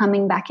kind of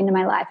coming back into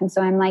my life. And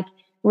so I'm like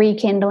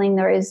rekindling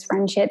those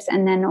friendships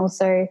and then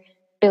also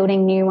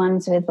building new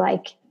ones with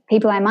like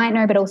people I might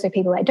know, but also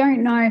people I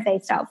don't know if they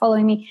start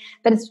following me.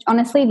 But it's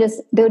honestly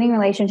just building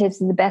relationships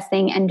is the best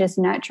thing, and just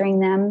nurturing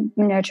them,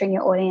 nurturing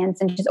your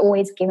audience, and just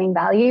always giving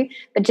value,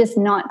 but just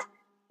not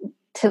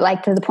to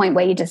the point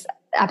where you're just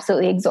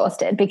absolutely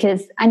exhausted.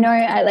 Because I know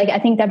I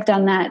think I've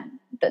done that.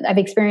 I've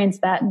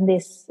experienced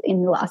this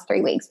in the last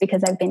 3 weeks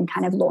because I've been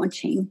kind of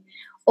launching.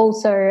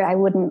 Also, I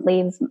wouldn't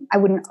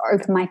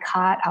open my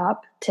cart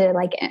up to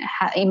like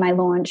in my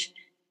launch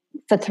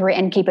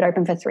and keep it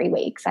open for 3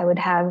 weeks. I would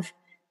have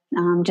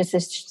just a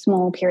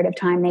small period of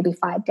time, maybe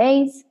 5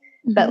 days,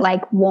 but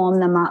like warm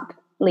them up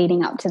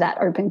leading up to that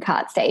open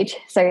cart stage.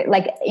 So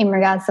like in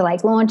regards to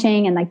like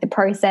launching and like the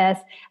process,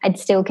 I'd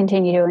still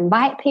continue to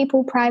invite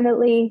people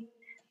privately,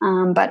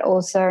 but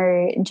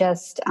also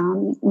just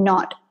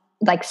not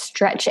like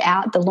stretch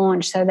out the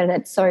launch so that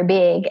it's so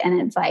big and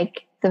it's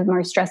like the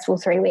most stressful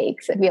 3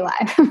 weeks of your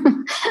life.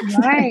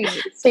 Right.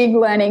 Big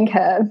learning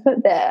curve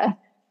there.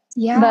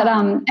 Yeah. But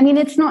I mean,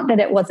 it's not that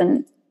it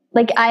wasn't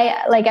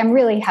I'm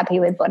really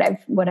happy with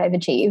what I've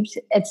achieved.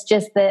 It's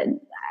just that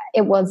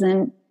it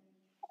wasn't,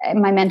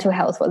 my mental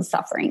health was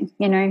suffering,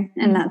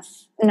 and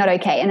that's not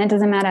okay. And it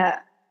doesn't matter.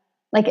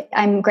 Like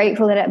I'm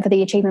grateful for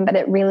the achievement, but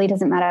it really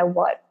doesn't matter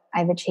what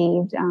I've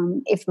achieved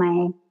if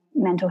my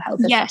mental health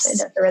is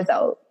suffered as a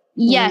result.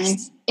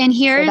 Yes. And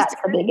so that's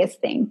the biggest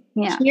thing.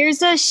 Yeah.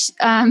 Here's a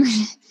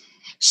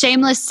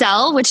shameless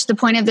sell, which the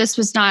point of this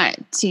was not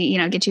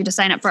to, get you to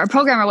sign up for our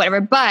program or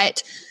whatever,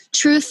 but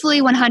truthfully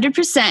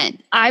 100%,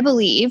 I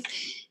believe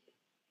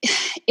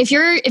if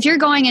you're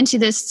going into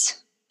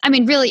this, I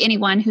mean, really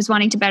anyone who's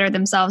wanting to better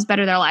themselves,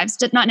 better their lives,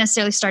 not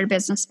necessarily start a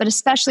business, but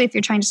especially if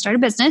you're trying to start a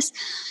business,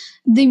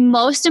 the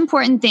most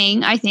important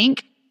thing I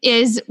think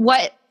is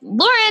what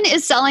Lauren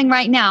is selling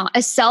right now,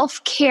 a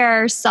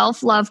self-care,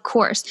 self-love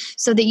course,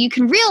 so that you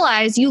can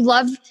realize you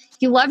love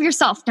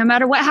yourself no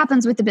matter what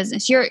happens with the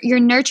business. You're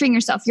nurturing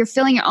yourself. You're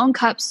filling your own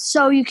cups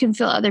so you can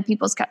fill other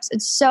people's cups.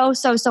 It's so,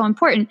 so, so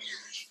important.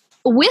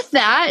 With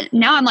that,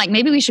 now I'm like,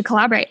 maybe we should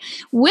collaborate.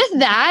 With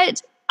that,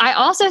 I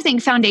also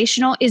think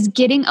foundational is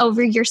getting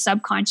over your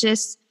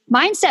subconscious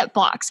mindset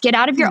blocks. Get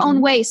out of your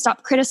own way.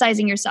 Stop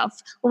criticizing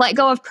yourself. Let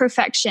go of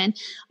perfection.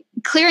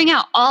 Clearing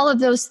out all of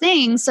those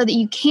things so that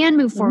you can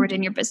move forward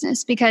in your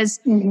business, because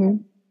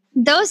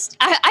those,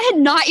 I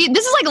had not,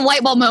 this is like a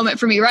light bulb moment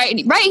for me, right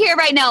here,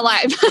 right now,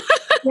 live.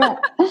 Yeah.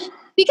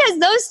 Because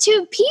those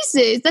two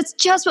pieces, that's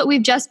just what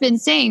we've just been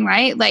saying,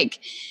 right? Like,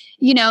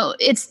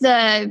 it's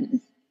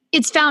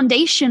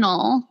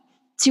foundational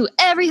to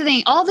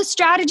everything, all the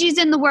strategies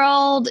in the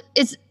world.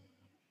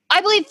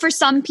 I believe for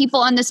some people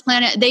on this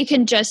planet, they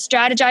can just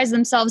strategize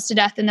themselves to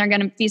death and they're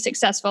going to be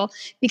successful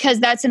because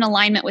that's in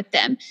alignment with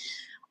them.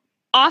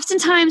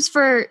 Oftentimes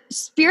for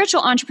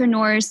spiritual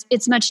entrepreneurs,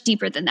 it's much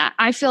deeper than that.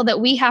 I feel that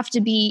we have to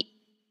be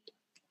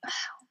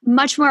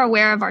much more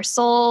aware of our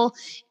soul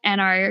and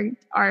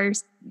our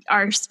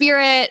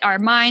spirit, our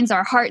minds,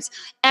 our hearts.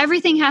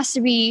 Everything has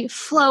to be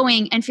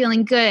flowing and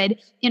feeling good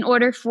in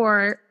order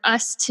for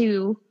us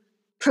to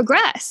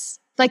progress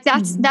Like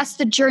that's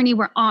the journey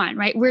we're on,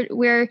 right?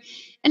 We're,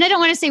 and I don't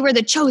want to say we're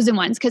the chosen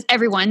ones, because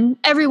everyone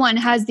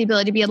has the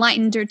ability to be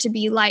enlightened or to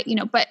be light,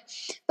 but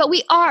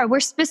we're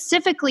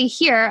specifically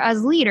here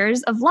as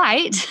leaders of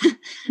light.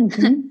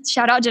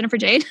 Shout out Jennifer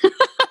Jade.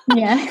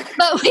 Yeah.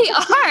 But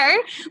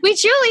we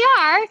truly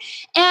are.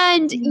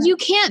 And you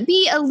can't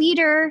be a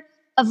leader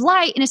of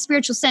light in a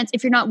spiritual sense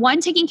if you're not,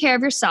 one, taking care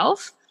of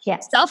yourself,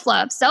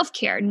 self-love,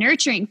 self-care,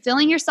 nurturing,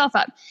 filling yourself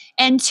up.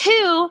 And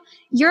two,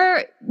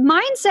 your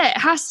mindset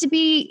has to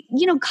be,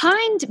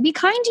 kind, be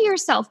kind to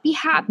yourself, be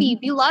happy,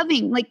 be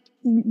loving, like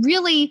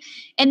really.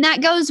 And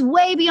that goes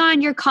way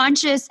beyond your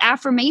conscious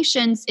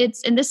affirmations.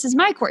 And this is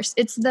my course,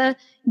 it's the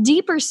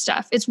deeper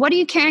stuff. It's what are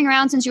you carrying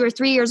around since you were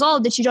 3 years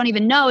old that you don't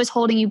even know is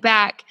holding you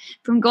back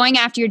from going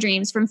after your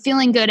dreams, from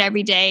feeling good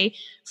every day,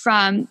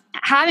 from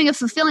having a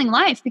fulfilling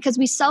life, because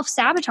we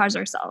self-sabotage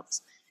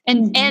ourselves.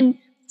 And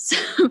so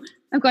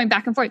I'm going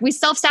back and forth. We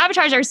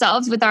self-sabotage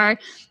ourselves with our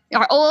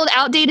old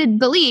outdated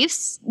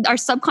beliefs, our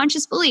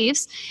subconscious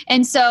beliefs.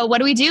 And so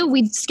what do?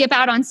 We skip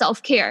out on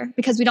self-care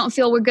because we don't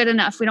feel we're good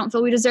enough. We don't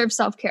feel we deserve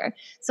self-care.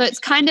 So it's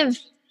kind of,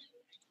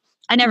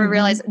 I never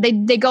realized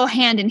they go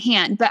hand in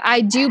hand, but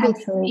I do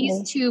believe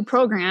these two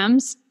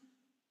programs,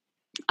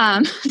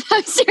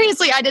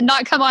 seriously, I did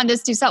not come on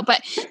this to sell,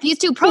 but these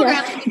two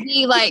programs would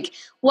be like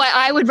what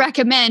I would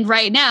recommend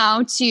right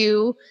now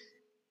to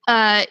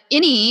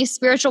any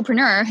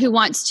spiritualpreneur who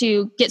wants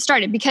to get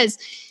started, because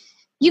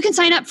you can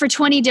sign up for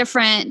 20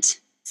 different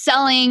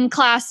selling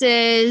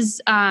classes,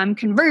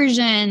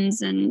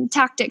 conversions and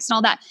tactics and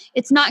all that.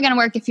 It's not going to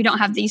work if you don't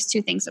have these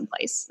two things in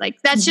place.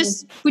 Like that's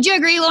just, would you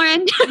agree,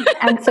 Lauren?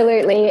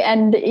 Absolutely.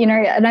 And,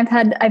 and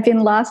I've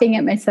been laughing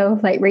at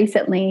myself like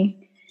recently,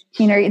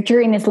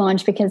 during this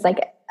launch, because like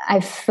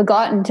I've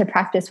forgotten to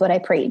practice what I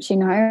preach,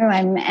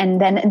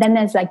 and then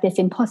there's like this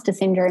imposter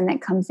syndrome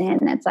that comes in.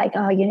 That's like,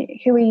 oh,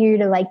 who are you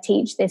to like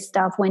teach this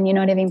stuff when you're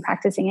not even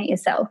practicing it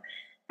yourself?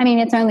 I mean,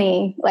 it's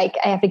only like,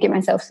 I have to give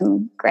myself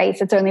some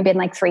grace. It's only been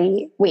like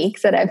 3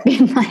 weeks that I've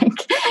been like,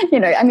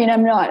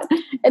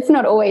 it's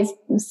not always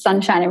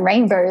sunshine and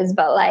rainbows,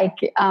 but like,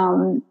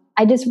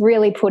 I just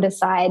really put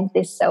aside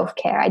this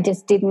self-care. I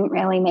just didn't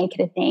really make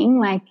it a thing.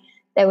 Like,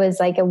 there was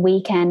like a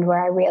weekend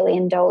where I really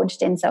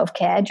indulged in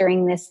self-care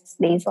during this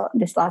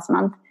last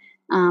month.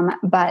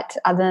 But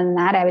other than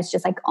that, I was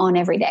just like on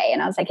every day,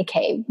 and I was like,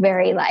 okay,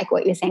 very like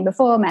what you were saying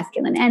before,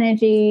 masculine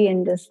energy,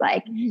 and just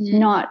like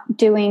not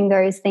doing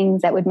those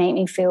things that would make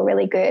me feel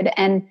really good.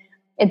 And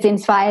it's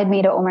inspired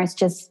me to almost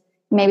just,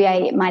 maybe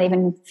I might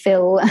even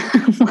fill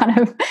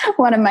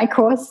one of my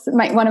course,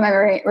 one of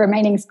my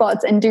remaining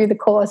spots, and do the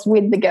course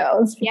with the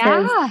girls,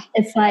 because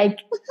it's like,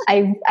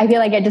 I feel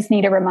like I just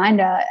need a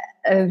reminder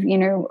of,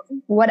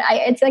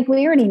 it's like,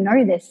 we already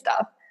know this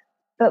stuff,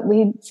 but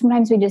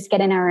sometimes we just get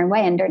in our own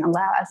way and don't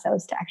allow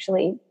ourselves to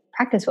actually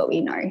practice what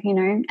we know,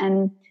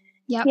 and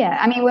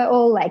I mean, we're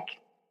all like,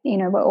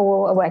 we're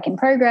all a work in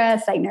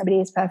progress, like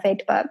nobody is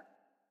perfect. But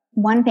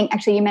one thing,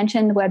 actually, you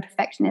mentioned the word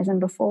perfectionism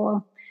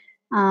before.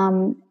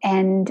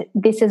 And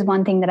this is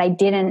one thing that I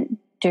didn't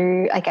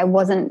do. Like I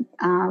wasn't,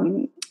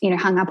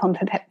 hung up on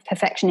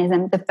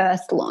perfectionism the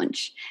first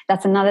launch.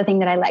 That's another thing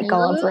that I let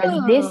go of.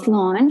 Whereas this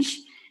launch,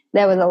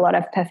 there was a lot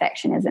of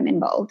perfectionism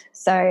involved.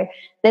 So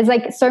there's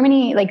like so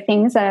many like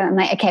things that I'm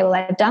like, okay, well,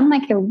 I've done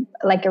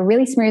like a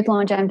really smooth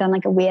launch. I've done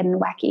like a weird and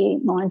wacky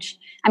launch.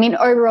 I mean,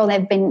 overall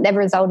they've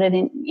resulted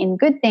in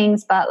good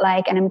things, but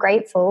like, and I'm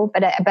grateful,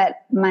 but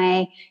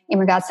in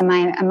regards to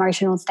my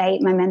emotional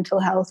state, my mental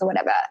health or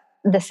whatever,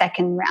 the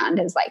second round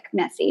is like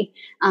messy.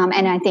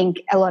 And I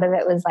think a lot of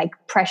it was like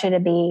pressure to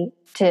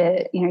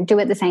do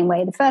it the same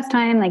way the first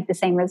time, like the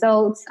same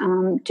results,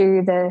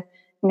 do the,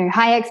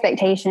 high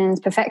expectations,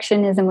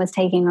 perfectionism was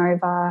taking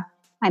over.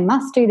 I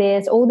must do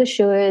this, all the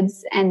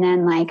shoulds, and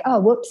then like,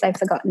 oh, whoops, I've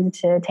forgotten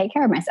to take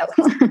care of myself.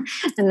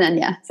 And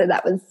then, so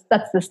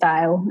that's the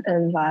style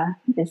of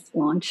this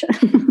launch.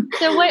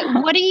 So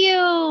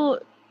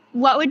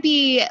what would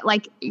be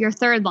like your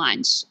third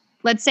launch?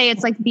 Let's say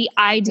it's like the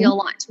ideal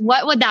launch.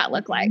 What would that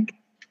look like?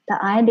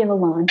 The ideal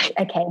launch.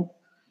 Okay.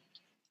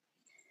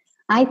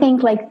 I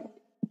think like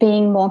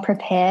being more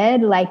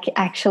prepared, like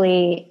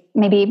actually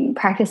maybe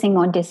practicing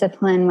more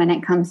discipline when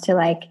it comes to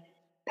like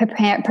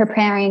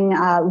preparing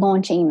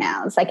launch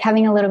emails, like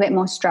having a little bit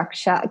more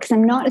structure, because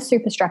I'm not a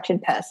super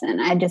structured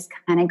person. I just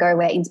kind of go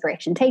where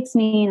inspiration takes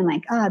me, and I'm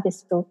like, oh,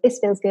 this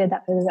feels good.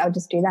 I'll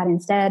just do that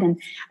instead. And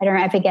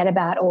I forget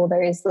about all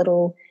those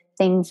little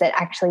things that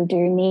actually do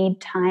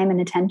need time and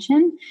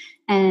attention.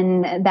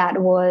 And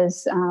that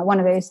was one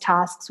of those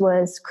tasks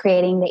was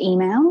creating the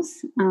emails,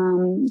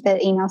 the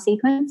email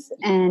sequence.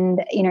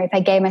 And, if I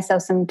gave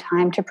myself some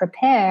time to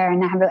prepare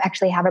and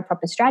actually have a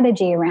proper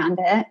strategy around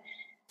it,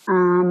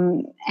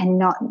 and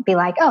not be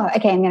like, oh,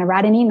 okay, I'm going to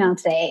write an email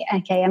today.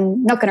 Okay,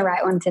 I'm not going to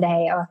write one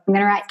today, or I'm going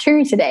to write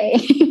 2 today.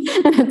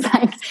 It's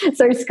like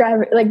so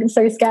scattered.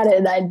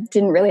 I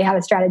didn't really have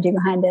a strategy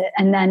behind it.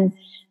 And then,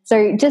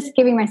 so just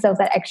giving myself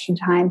that extra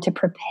time to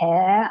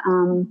prepare,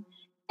 and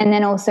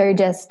then also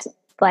just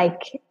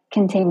like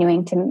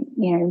continuing to,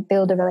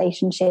 build the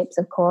relationships,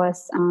 of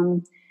course,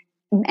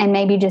 and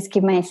maybe just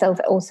give myself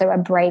also a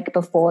break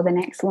before the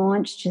next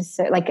launch, just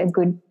so like a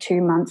good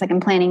 2 months. Like I'm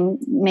planning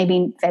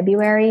maybe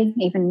February,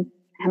 even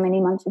how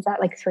many months is that?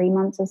 Like 3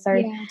 months or so.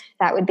 Yeah.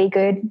 That would be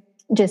good,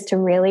 just to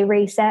really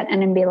reset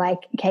and then be like,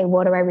 okay,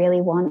 what do I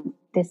really want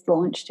this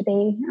launch to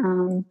be?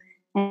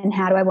 And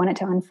how do I want it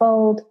to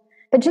unfold?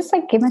 But just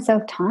like give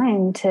myself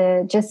time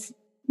to just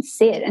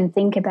sit and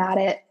think about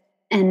it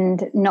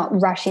and not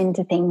rush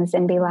into things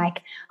and be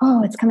like,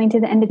 oh, it's coming to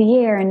the end of the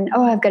year and,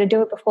 oh, I've got to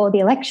do it before the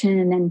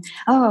election and,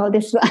 oh,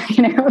 this,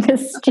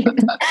 this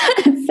stupid,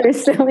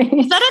 it's so silly.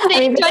 Is that a thing? I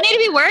mean, do I need to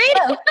be worried?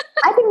 Well,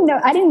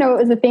 I didn't know it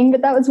was a thing,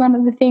 but that was one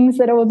of the things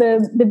that all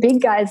the big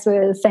guys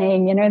were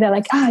saying, they're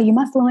like, you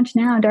must launch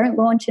now. Don't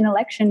launch in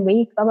election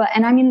week, blah, blah.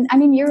 And I'm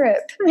in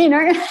Europe, I'm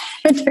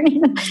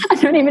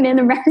not even in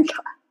America.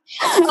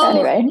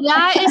 Anyway.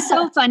 That is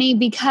so funny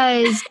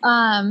because,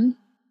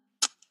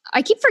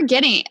 I keep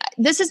forgetting.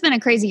 This has been a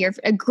crazy year,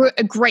 a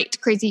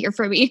great crazy year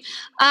for me.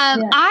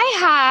 I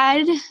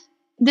had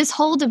this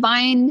whole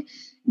divine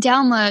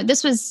download.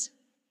 This was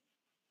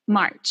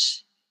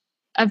March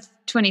of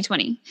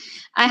 2020.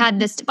 I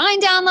had this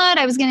divine download.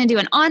 I was going to do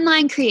an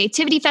online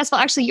creativity festival.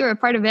 Actually, you were a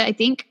part of it, I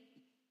think.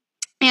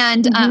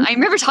 And I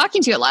remember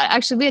talking to you a lot.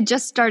 Actually, we had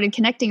just started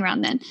connecting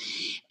around then.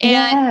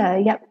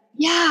 And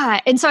yeah.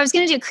 And so I was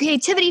going to do a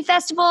creativity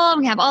festival.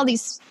 We have all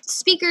these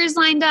speakers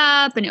lined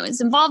up and it was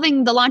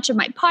involving the launch of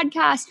my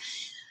podcast.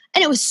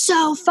 And it was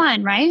so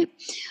fun, right?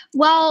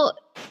 Well,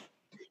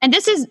 and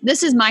this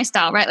is my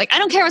style, right? Like, I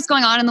don't care what's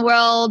going on in the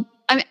world.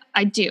 I mean,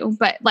 I do,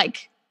 but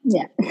like,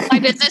 my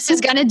business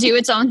is going to do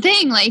its own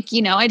thing. Like,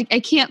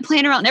 I can't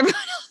plan around everyone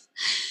else.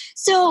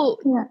 So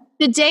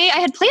the day I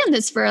had planned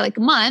this for like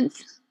a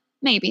month,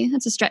 maybe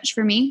that's a stretch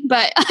for me,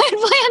 but I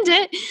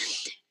planned it.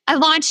 I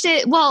launched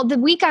it. Well, the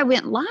week I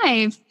went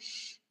live,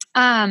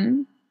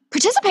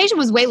 participation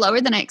was way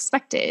lower than I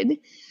expected.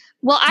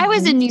 Well, I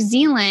was in New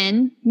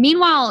Zealand.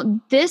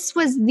 Meanwhile, this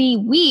was the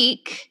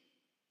week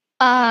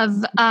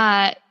of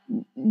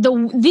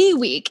the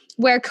week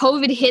where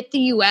COVID hit the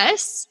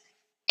US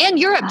and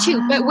Europe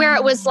too, but where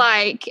it was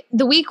like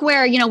the week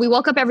where, we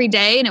woke up every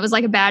day and it was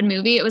like a bad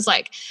movie. It was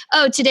like,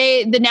 oh,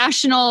 today the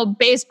National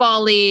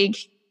Baseball League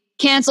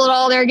canceled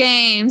all their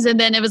games. And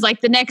then it was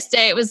like the next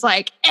day it was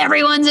like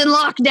everyone's in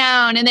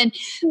lockdown. And then,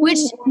 which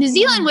New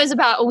Zealand was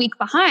about a week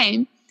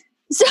behind.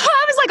 So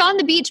I was like on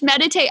the beach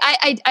meditate.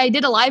 I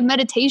did a live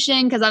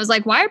meditation because I was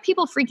like, why are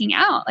people freaking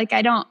out? Like,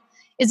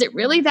 is it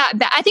really that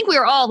bad? I think we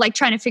were all like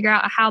trying to figure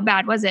out how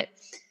bad was it.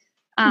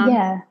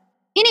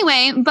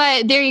 Anyway,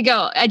 but there you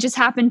go. I just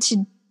happened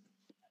to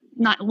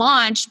not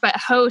launch, but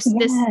host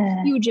this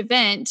huge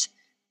event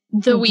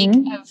the week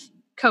of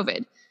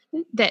COVID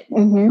that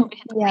COVID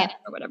hit the planet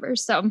or whatever.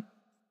 So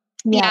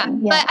yeah,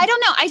 but I don't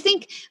know. I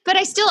think, but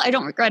I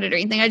don't regret it or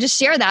anything. I just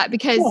share that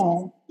because,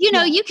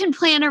 you can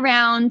plan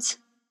around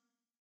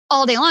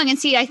all day long and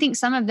see, I think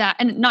some of that,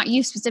 and not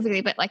you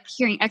specifically, but like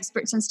hearing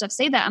experts and stuff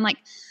say that, I'm like,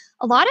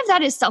 a lot of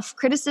that is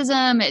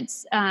self-criticism.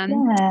 It's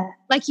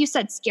like you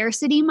said,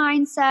 scarcity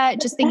mindset,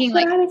 just thinking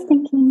that's what I was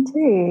thinking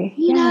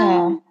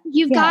too.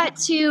 You've got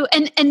to,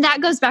 and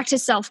that goes back to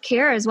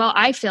self-care as well.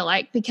 I feel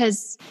like,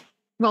 because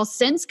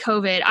since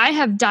COVID, I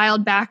have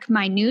dialed back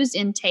my news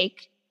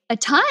intake a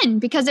ton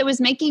because it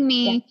was making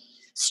me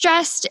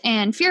stressed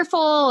and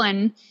fearful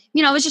and,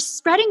 it was just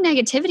spreading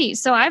negativity.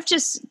 So I've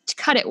just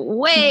cut it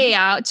way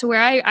out to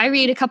where I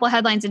read a couple of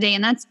headlines a day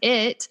and that's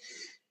it.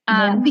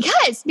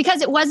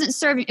 Because it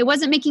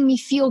wasn't making me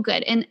feel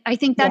good. And I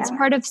think that's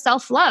part of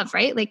self-love,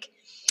 right? Like,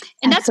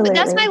 and that's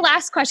my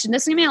last question.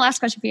 This is going to be my last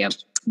question for you.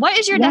 What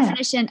is your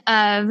definition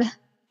of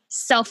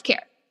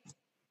self-care?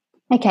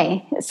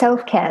 Okay.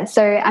 Self-care.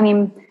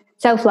 So,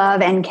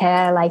 self-love and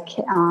care, like,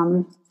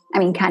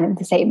 kind of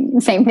the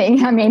same thing.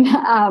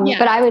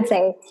 But I would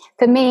say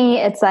for me,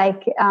 it's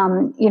like,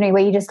 where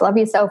you just love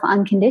yourself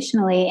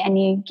unconditionally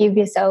and you give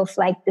yourself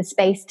like the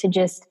space to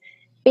just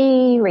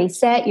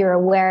reset. You're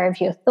aware of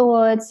your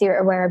thoughts. You're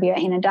aware of your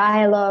inner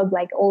dialogue,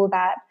 like all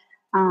that.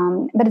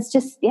 But it's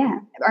just,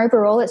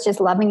 overall, it's just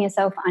loving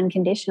yourself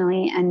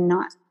unconditionally and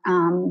not,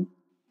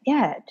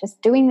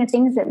 just doing the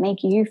things that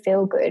make you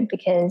feel good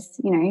because,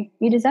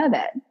 you deserve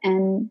it.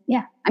 And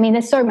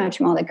there's so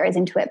much more that goes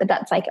into it, but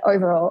that's like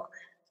overall,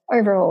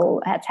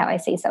 that's how I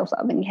see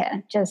self-love and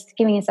care. Just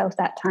giving yourself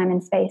that time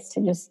and space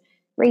to just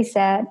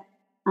reset,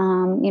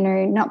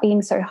 not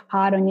being so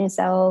hard on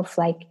yourself,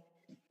 like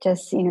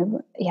just,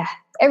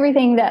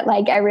 everything that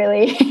like I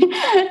really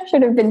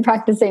should have been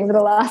practicing for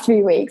the last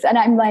few weeks. And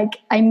I'm like,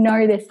 I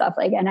know this stuff,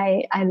 like, and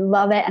I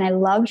love it and I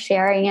love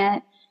sharing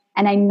it.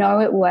 And I know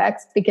it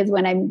works because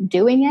when I'm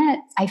doing it,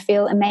 I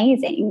feel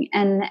amazing.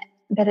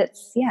 But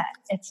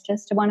it's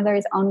just one of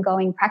those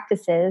ongoing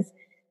practices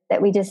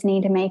that we just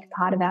need to make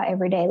part of our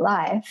everyday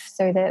life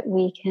so that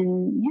we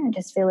can,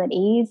 just feel at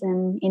ease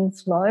and in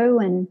flow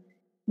and,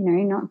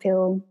 not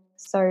feel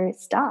so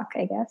stuck,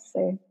 I guess.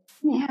 So,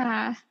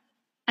 yeah.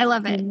 I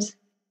love it.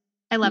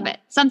 I love it.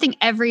 Something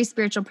every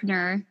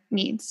spiritualpreneur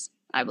needs,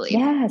 I believe.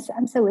 Yes,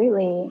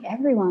 absolutely.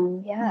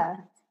 Everyone. Yeah.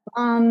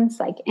 It's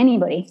like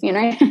anybody,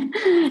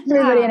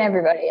 everybody and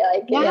everybody.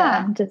 Like,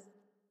 just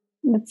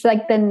It's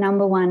like the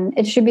number one.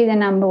 It should be the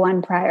number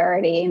one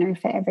priority,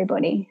 for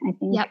everybody, I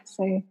think. Yep.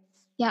 So,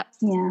 yep.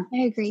 Yeah. I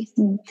agree.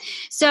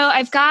 So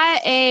I've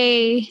got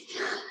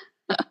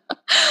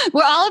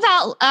we're all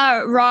about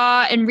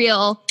raw and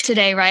real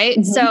today, right?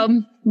 Mm-hmm.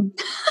 So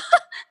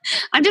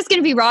I'm just going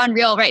to be raw and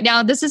real right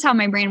now. This is how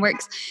my brain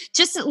works.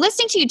 Just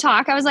listening to you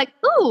talk, I was like,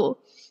 ooh.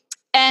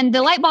 And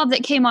the light bulb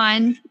that came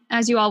on,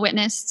 as you all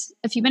witnessed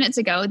a few minutes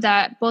ago,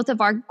 that both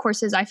of our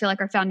courses, I feel like,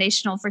 are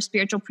foundational for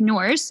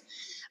spiritualpreneurs.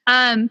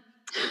 I'll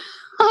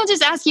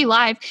just ask you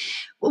live.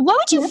 What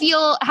would you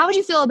feel, how would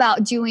you feel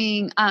about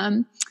doing,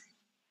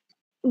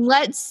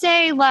 let's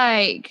say,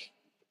 like,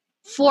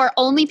 for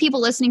only people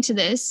listening to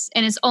this,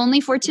 and it's only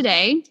for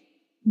today,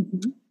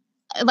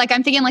 like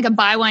I'm thinking like a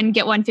buy one,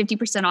 get one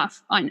 50%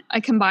 off on a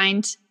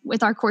combined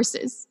with our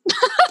courses.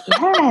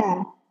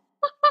 Yeah.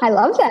 I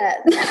love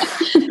that.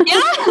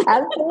 Yeah.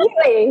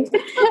 Absolutely.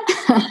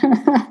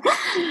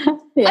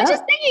 Yeah. I'm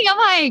just thinking, I'm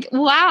like,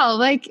 wow,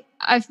 like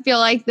I feel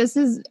like this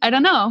is, I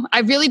don't know. I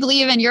really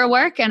believe in your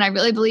work and I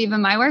really believe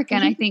in my work.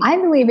 And I think I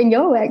believe in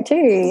your work too.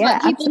 Yeah.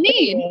 What people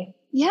need.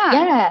 Yeah.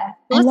 Yeah.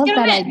 Well, I love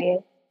that idea.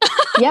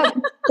 Yep.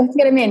 Let's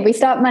get them in. We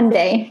start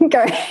Monday.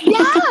 Go.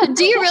 Yeah.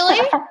 Do you really?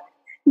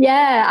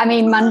 Yeah. I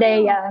mean,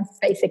 Monday,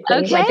 basically.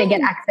 Okay. Like they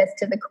get access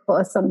to the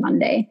course on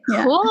Monday.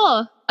 Yeah.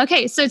 Cool.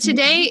 Okay. So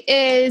today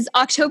is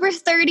October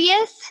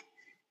 30th.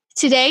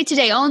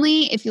 Today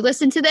only. If you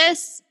listen to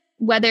this,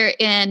 whether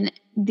in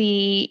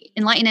the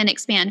Enlighten and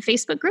Expand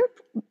Facebook group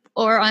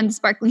or on the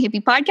Sparkling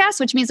Hippie podcast,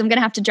 which means I'm going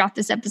to have to drop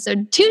this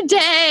episode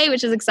today,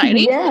 which is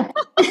exciting. Yeah.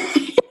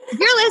 If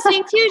you're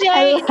listening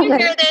today, you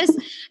hear this,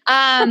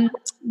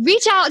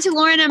 reach out to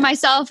Lauren and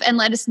myself and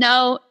let us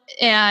know.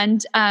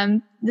 And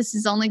this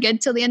is only good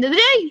till the end of the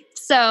day.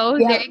 So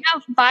there you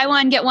go. Buy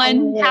one, get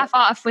one half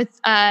off with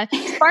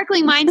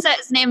Sparkling Mindset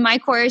is the name of my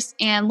course.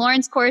 And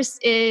Lauren's course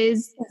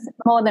is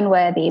More Than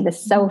Worthy, the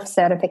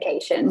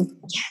self-certification.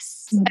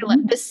 Yes. I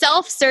love the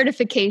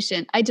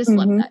self-certification. I just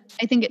love that.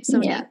 I think it's so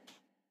neat.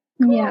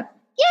 Cool. Yeah.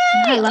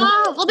 Yay!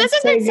 Well, this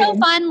has been so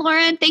fun,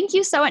 Lauren. Thank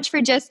you so much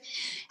for just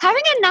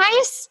having a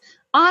nice,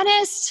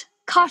 honest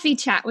coffee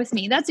chat with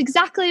me. That's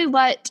exactly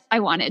what I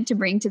wanted to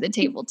bring to the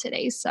table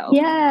today. So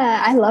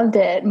yeah, I loved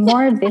it.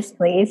 More of this,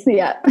 please.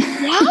 Yeah.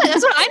 Yeah,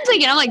 that's what I'm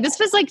thinking. I'm like, this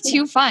was like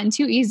too fun,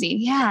 too easy.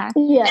 Yeah.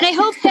 And I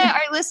hope that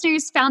our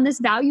listeners found this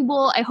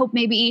valuable. I hope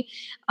maybe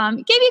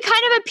gave you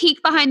kind of a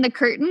peek behind the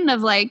curtain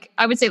of like,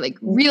 I would say like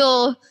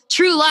real,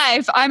 true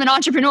life. I'm an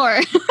entrepreneur.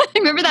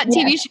 Remember that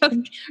TV show,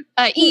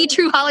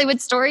 True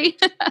Hollywood Story?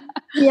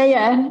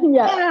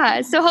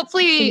 Yeah. So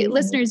hopefully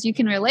listeners, you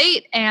can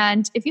relate.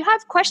 And if you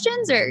have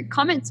questions or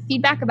comments,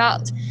 feedback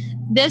about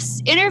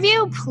this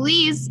interview,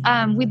 please,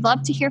 we'd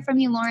love to hear from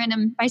you, Lauren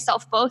and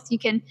myself both. You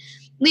can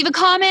leave a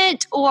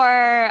comment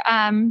or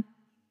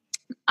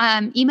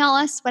email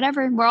us,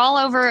 whatever. We're all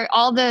over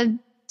all the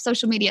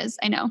social medias,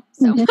 I know.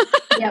 So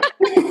Yep.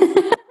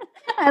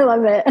 I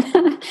love it.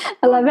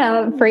 I love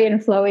how free and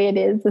flowy it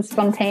is, the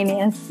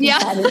spontaneous. Yeah.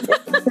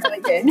 It's really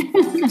good.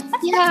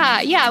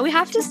 Yeah. We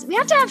have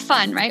to have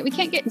fun, right? We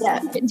can't get too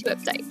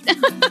uptight.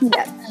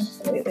 Yeah,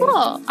 absolutely. Cool.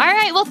 All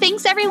right. Well,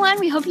 thanks everyone.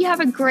 We hope you have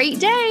a great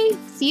day.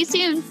 See you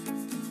soon.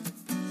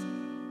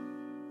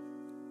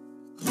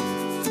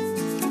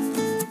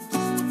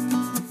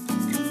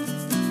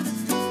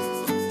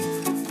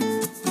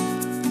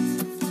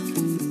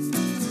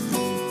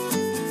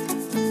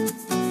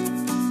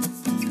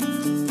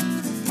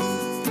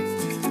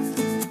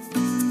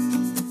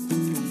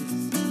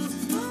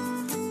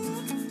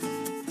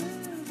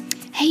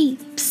 Hey,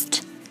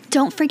 psst,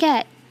 don't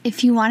forget,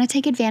 if you want to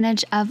take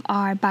advantage of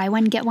our buy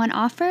one, get one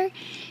offer,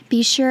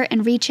 be sure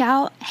and reach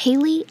out,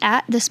 Haley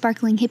at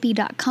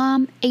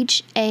thesparklinghippie.com,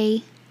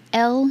 HALEY,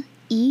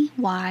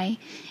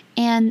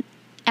 and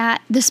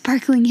at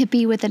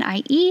thesparklinghippie with an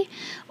IE,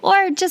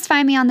 or just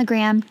find me on the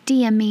gram,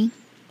 DM me.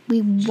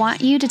 We want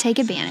you to take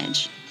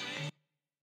advantage.